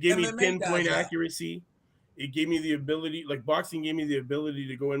them. It gave me MMA pinpoint guys out. accuracy. It gave me the ability, like boxing gave me the ability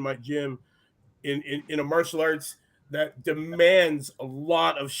to go in my gym in a martial arts that demands a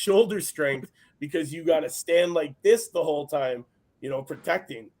lot of shoulder strength because you got to stand like this the whole time,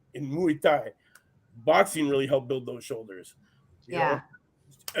 protecting. In Muay Thai, boxing really helped build those shoulders. You know?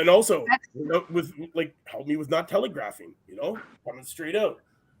 And also with help me with not telegraphing, coming straight out,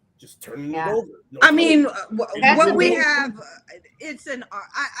 just turning it over. I mean, what we have, it's an art.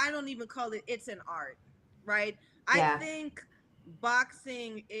 I don't even call it. It's an art, right? I think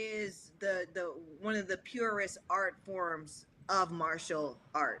boxing is the one of the purest art forms of martial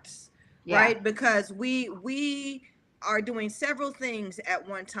arts, right? Because we are doing several things at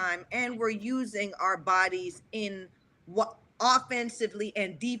one time, and we're using our bodies in offensively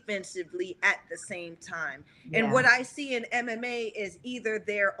and defensively at the same time. And what I see in MMA is either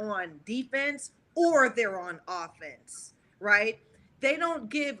they're on defense or they're on offense, right? They don't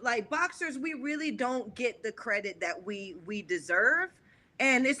give, like boxers, we really don't get the credit that we deserve.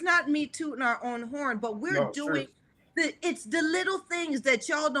 And it's not me tooting our own horn, but we're doing it's the little things that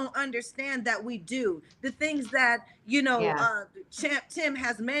y'all don't understand that we do. The things that, Champ Tim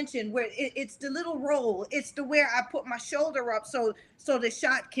has mentioned, where it's the little roll. It's the where I put my shoulder up so the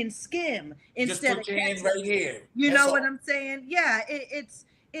shot can skim instead Just put of your hands right here. You know what I'm saying? Yeah, it's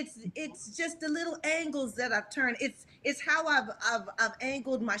just the little angles that I've turned. It's how I've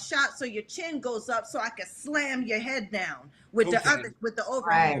angled my shot so your chin goes up so I can slam your head down with the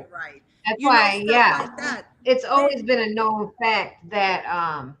overhand right. That's why, like that. It's always been a known fact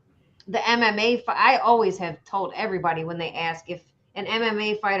that the MMA I always have told everybody when they ask if an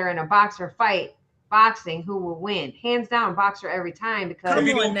MMA fighter and a boxer fight boxing, who will win? Hands down, boxer every time, because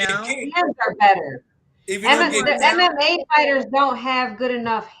hands are better. The MMA fighters don't have good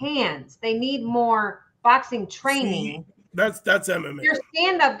enough hands. They need more boxing training. That's MMA. Their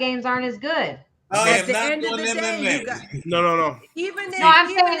stand-up games aren't as good. At the end of the day, you got no. I'm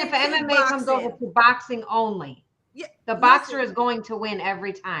saying if MMA comes over to boxing only, the boxer is going to win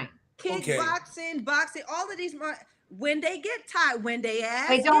every time. Kickboxing, boxing, all of these, when they get tired, when they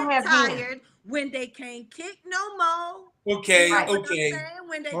don't have tired, hands. When they can't kick no more. Okay. I'm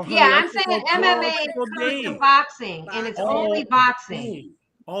saying MMA comes to boxing, and it's only boxing.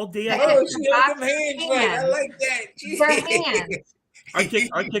 All day. She held them hands right. I like that. Their hands. I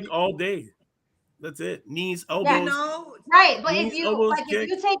kick all day. That's it. Knees, elbows. Right. But if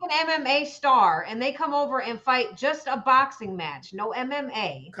you take an MMA star and they come over and fight just a boxing match, no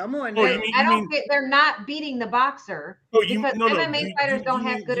MMA. Come on, they're not beating the boxer because MMA fighters don't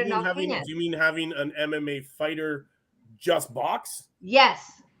have good enough hands. You mean having an MMA fighter just box?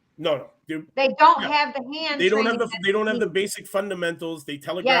 Yes. No. They don't have the hands. They don't have the basic fundamentals. They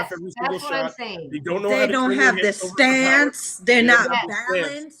telegraph every single shot. What I'm saying. They don't know they how to don't have the stance. They're not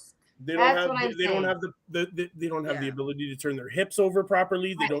balanced. They don't have the ability to turn their hips over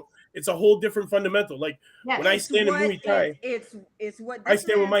properly. They don't. It's a whole different fundamental. Like when I stand in Muay Thai, it's what I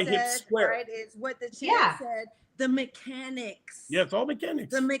stand with my hips square. Right? It's what the champ said. The mechanics. Yeah, it's all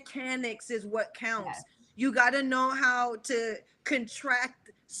mechanics. The mechanics is what counts. Yes. You got to know how to contract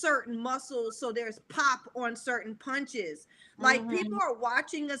certain muscles so there's pop on certain punches. Like people are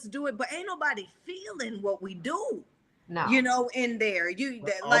watching us do it, but ain't nobody feeling what we do. No. In there.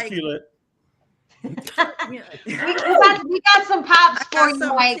 I'll feel it. we got some pops for you,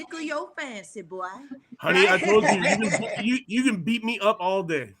 Mike. Tickle your fancy, boy. Honey, I told you can beat me up all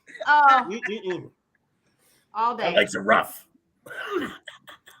day. Oh. All day. I like some rough.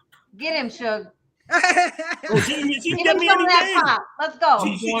 Get him, Shug. She can get me any day. Let's go.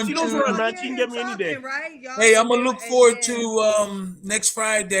 She knows where I'm at. She can get me any day. Right? Hey, I'm gonna look forward to next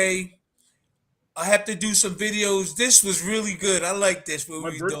Friday. I have to do some videos. This was really good. I like this. My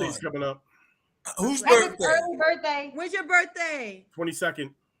birthday's coming up. Whose birthday? Early birthday. When's your birthday?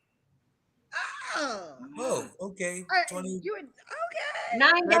 22nd. Oh, okay. Are 20 you okay?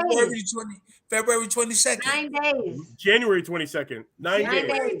 9 February days. 20 February 22nd. 9 days. January 22nd. 9 9 days.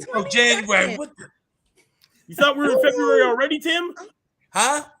 days. Oh, January. 22nd. What the, You thought we were in February already, Tim?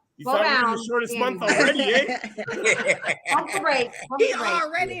 huh? You Slow thought we were in down, the shortest month Danny. already, eh? Pump the brakes. Pump He the brakes.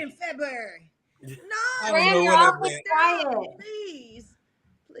 already in February. No, I don't know Fran, you're what I awfully meant. quiet. please,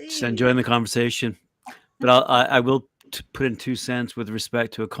 please. Just enjoying the conversation. But I will put in 2 cents with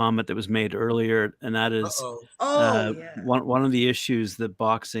respect to a comment that was made earlier, and that is Uh-oh. Oh yeah. one of the issues that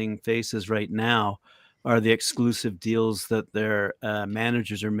boxing faces right now are the exclusive deals that their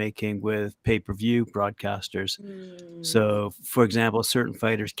managers are making with pay-per-view broadcasters. Mm. So, for example, certain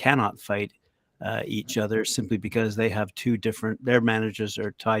fighters cannot fight each other simply because they have their managers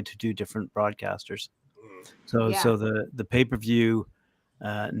are tied to 2 different broadcasters. So, Yeah. so the pay-per-view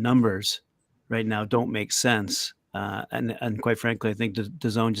numbers right now don't make sense. And quite frankly, I think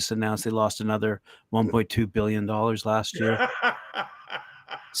DAZN just announced they lost another $1.2 billion last year.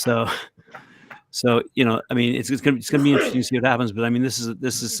 So I mean, it's gonna be interesting to see what happens. But I mean, this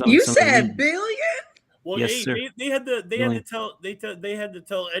is something. You something said billion? Well, Yes, hey, sir. they had to Billion. tell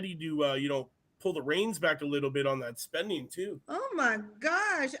Eddie to pull the reins back a little bit on that spending too. Oh my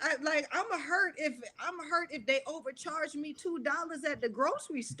gosh! I'm hurt if they overcharge me $2 at the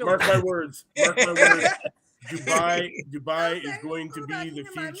grocery store. Mark my words. Mark my words. Dubai I'm is saying, going to who's not be the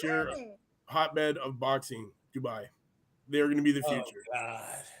getting my future money? hotbed of boxing. Dubai. They're going to be the Oh, future.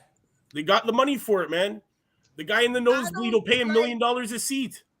 God. They got the money for it, man. The guy in the nosebleed will pay $1 million a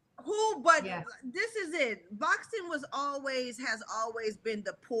seat. Who? But Yeah. this is it. Boxing has always been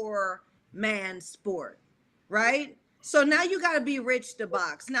the poor man sport, right? So now you got to be rich to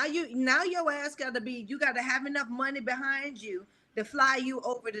box. Now your ass got to be. You got to have enough money behind you to fly you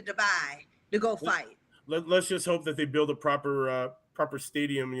over to Dubai to go fight. Let's just hope that they build a proper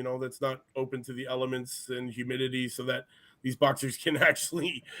stadium, that's not open to the elements and humidity, so that these boxers can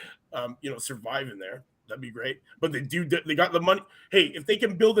actually, survive in there. That'd be great. But they got the money. Hey, if they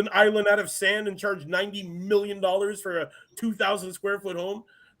can build an island out of sand and charge $90 million for a 2,000 square foot home,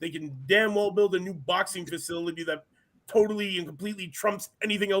 they can damn well build a new boxing facility that totally and completely trumps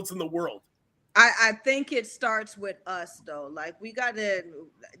anything else in the world. I think it starts with us though. Like we got to.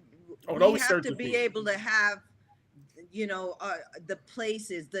 Oh, it We always have starts to with be me. able to have, the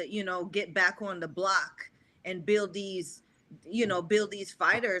places that get back on the block and build these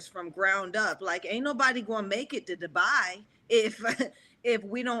fighters from ground up. Like ain't nobody gonna make it to Dubai if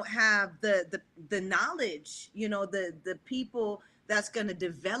we don't have the knowledge, the people that's gonna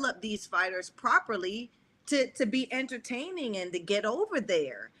develop these fighters properly to be entertaining and to get over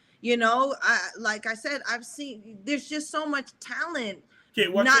there. Like I said, I've seen there's just so much talent. Okay,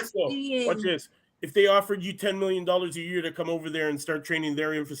 watch not this though. being- Watch this. If they offered you $10 million a year to come over there and start training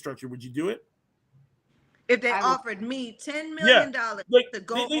their infrastructure, would you do it? If they I would- offered me $10 million Like to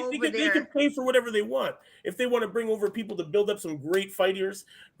go over they there, can pay for whatever they want. If they want to bring over people to build up some great fighters,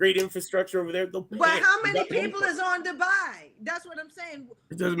 great infrastructure over there, they'll pay. but how They many got the money people for it. is on Dubai? That's what I'm saying.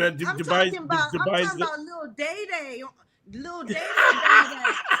 It doesn't matter. I'm Dubai's talking about little day,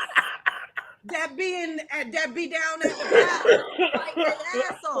 that be down at the back, fight their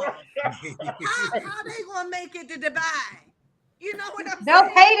ass off. How they gonna make it to Dubai? You know what I'm They'll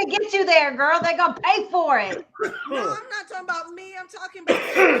saying? pay to get you there, girl. They're gonna pay for it. No, I'm not talking about me. I'm talking about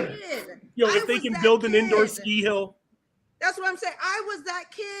that kid. Yo, I if they was can that build an indoor kid. ski hill, That's what I'm saying. I was that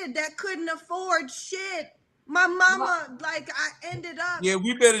kid that couldn't afford shit. My mama, I ended up. Yeah,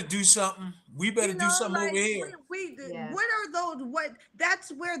 we better do something. We better you do know, something like, over here. Yeah. What are those?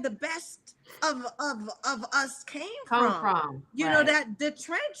 That's where the best of us came Come from. from. You know, Right. that the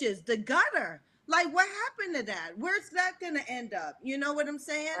trenches, the gutter. Like, what happened to that? Where's that gonna end up? You know what I'm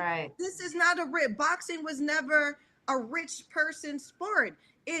saying? Right. This is not boxing was never a rich person sport.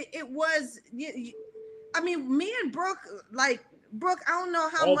 It was. I mean, me and Brooke, I don't know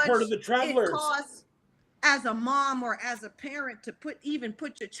how all much part of the it travelers. costs as a mom or as a parent to put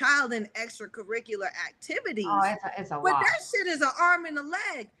your child in extracurricular activities. Oh, it's a but lot. that shit is an arm and a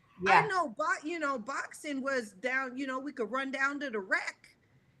leg. Yeah. I know, boxing was down. We could run down to the rec.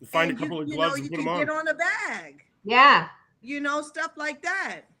 Find and a couple of you gloves know, and you put can them get on. on a bag. Yeah. Stuff like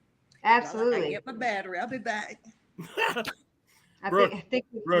that. I Absolutely. get my battery. I'll be back. Brooke, I think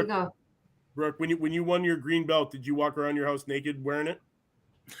we Brooke. go. Brooke, when you won your green belt, did you walk around your house naked wearing it?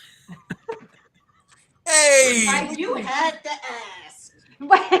 Hey, You had to ask.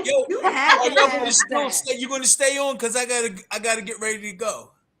 yo, You had are to y'all gonna ask that. stay? You gonna stay on? Cause I gotta get ready to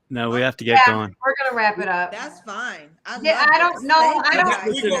go. No, we have to get Yeah. going. We're gonna wrap it up. That's fine. Yeah, love I don't this. know. Thank I you don't- guys.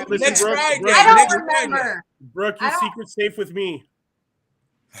 We go Listen, next Brooke, Friday. Brooke. I don't next remember. Brooke, your I don't- secret's safe with me.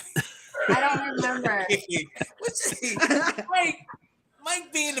 I don't remember.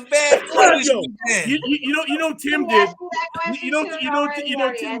 Mike being the bad boy Yo, this weekend. you know Tim He did. asked me that question, You know should have already Tim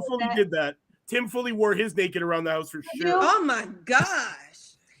answered fully that. did that. Tim fully wore his naked around the house for sure. Oh my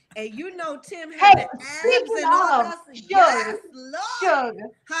gosh. And you know Tim Hey, had the abs speaking and all of, that. Suge, Yes, Lord. Suge,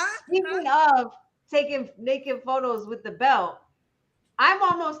 Huh? speaking of taking naked photos with the belt, I'm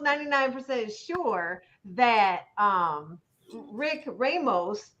almost 99% sure that Rick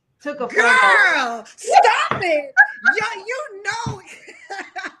Ramos took a photo. Girl, stop it. You know.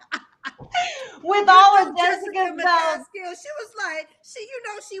 With You all know of Jessica's belts. McCaskill, she was like,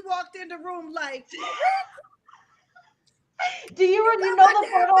 she walked in the room like, Do you know the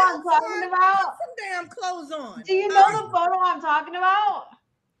photo I'm talking about? put some damn clothes on. Do you know the photo I'm talking about?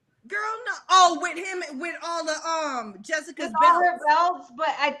 Girl, no. Oh, with him, with all the Jessica's With all belts. her belts, but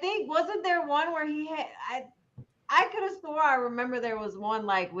I think wasn't there one where he had? I could have swore I remember there was one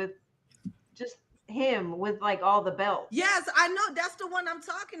like with just him with like all the belts. Yes, I know. That's the one I'm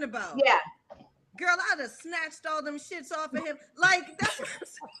talking about. Yeah. Girl, I'd have snatched all them shits off of him. Like, that's what I'm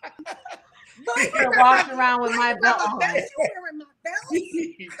saying. I walked around with my belt on. You wearing my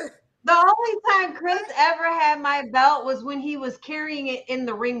belt? The only time Chris ever had my belt was when he was carrying it in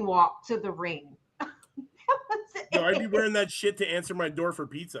the ring walk to the ring. That was No, I'd be it. wearing that shit to answer my door for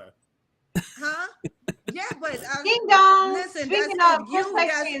pizza. Huh? Yeah, but Ding dong. listen, Speaking that's of, if Chris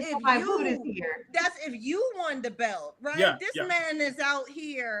that's Hexton, if my you- boot is here. That's if you won the belt, right? Yeah, This yeah. man is out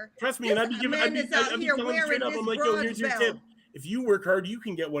here. Trust me, and I'd be This giving, man is out I'd be here telling him straight wearing up. this I'm like, yo, bronze here's your belt. tip. If you work hard, you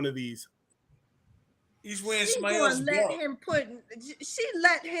can get one of these. He's wearing She somebody gonna else's let belt. him put. She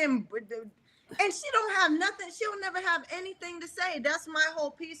let him, and she don't have nothing. She'll never have anything to say. That's my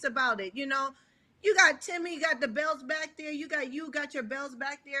whole piece about it. You know, you got Timmy, you got the belts back there. You got your belts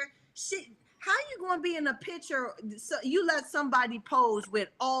back there. How you gonna be in a picture? So you let somebody pose with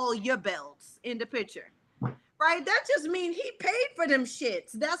all your belts in the picture, right? That just means he paid for them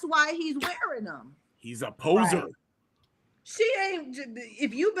shits. That's why he's wearing them. He's a poser. Right. She ain't.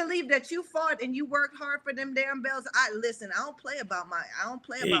 If you believe that you fought and you worked hard for them damn belts, I don't play about my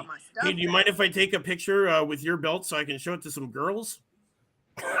stuff. Hey, do you mind if I take a picture with your belt so I can show it to some girls?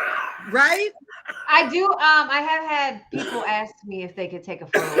 Right? I do. I have had people ask me if they could take a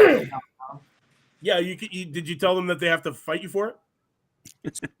photo. With me. Yeah, did you tell them that they have to fight you for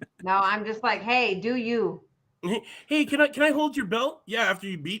it? No, I'm just like, hey, do you? Hey, can I hold your belt? Yeah, after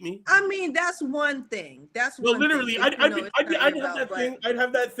you beat me. I mean, that's one thing. That's Well, one literally, thing. I'd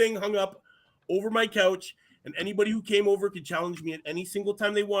have that thing hung up over my couch, and anybody who came over could challenge me at any single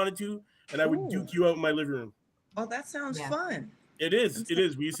time they wanted to, and I would Ooh. duke you out in my living room. Oh, that sounds Yeah. fun. It is. It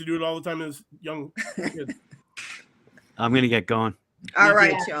is. We used to do it all the time as young kids. I'm gonna get going. All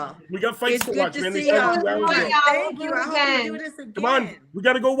right, Yeah. y'all. We got fights It's to good watch, to man. They see started y'all. 2 hours ago. Yeah. Thank you. I hope we do this again. Come on, we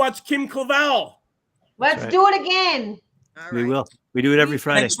got to go watch Kim Clavel. Let's right. do it again. All We right. will. We do it every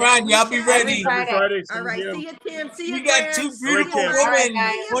Friday. Next Friday, y'all be ready. Friday. Friday, All 7 right. p.m. See you, Kim. See you, We got two Grant. beautiful Kim. All right, women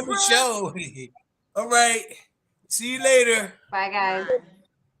guys. on the show. All right. See you later. Bye, guys.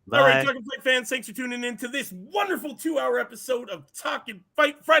 All right, Bye. Talking Fight fans, thanks for tuning in to this wonderful 2-hour episode of Talking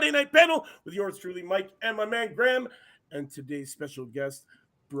Fight Friday Night Panel with yours truly, Mike, and my man Graham, and today's special guest,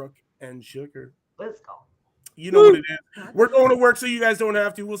 Brooke and Sugar. Let's go. You know what it is. We're going to work so you guys don't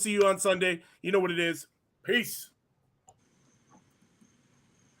have to. We'll see you on Sunday. You know what it is. Peace.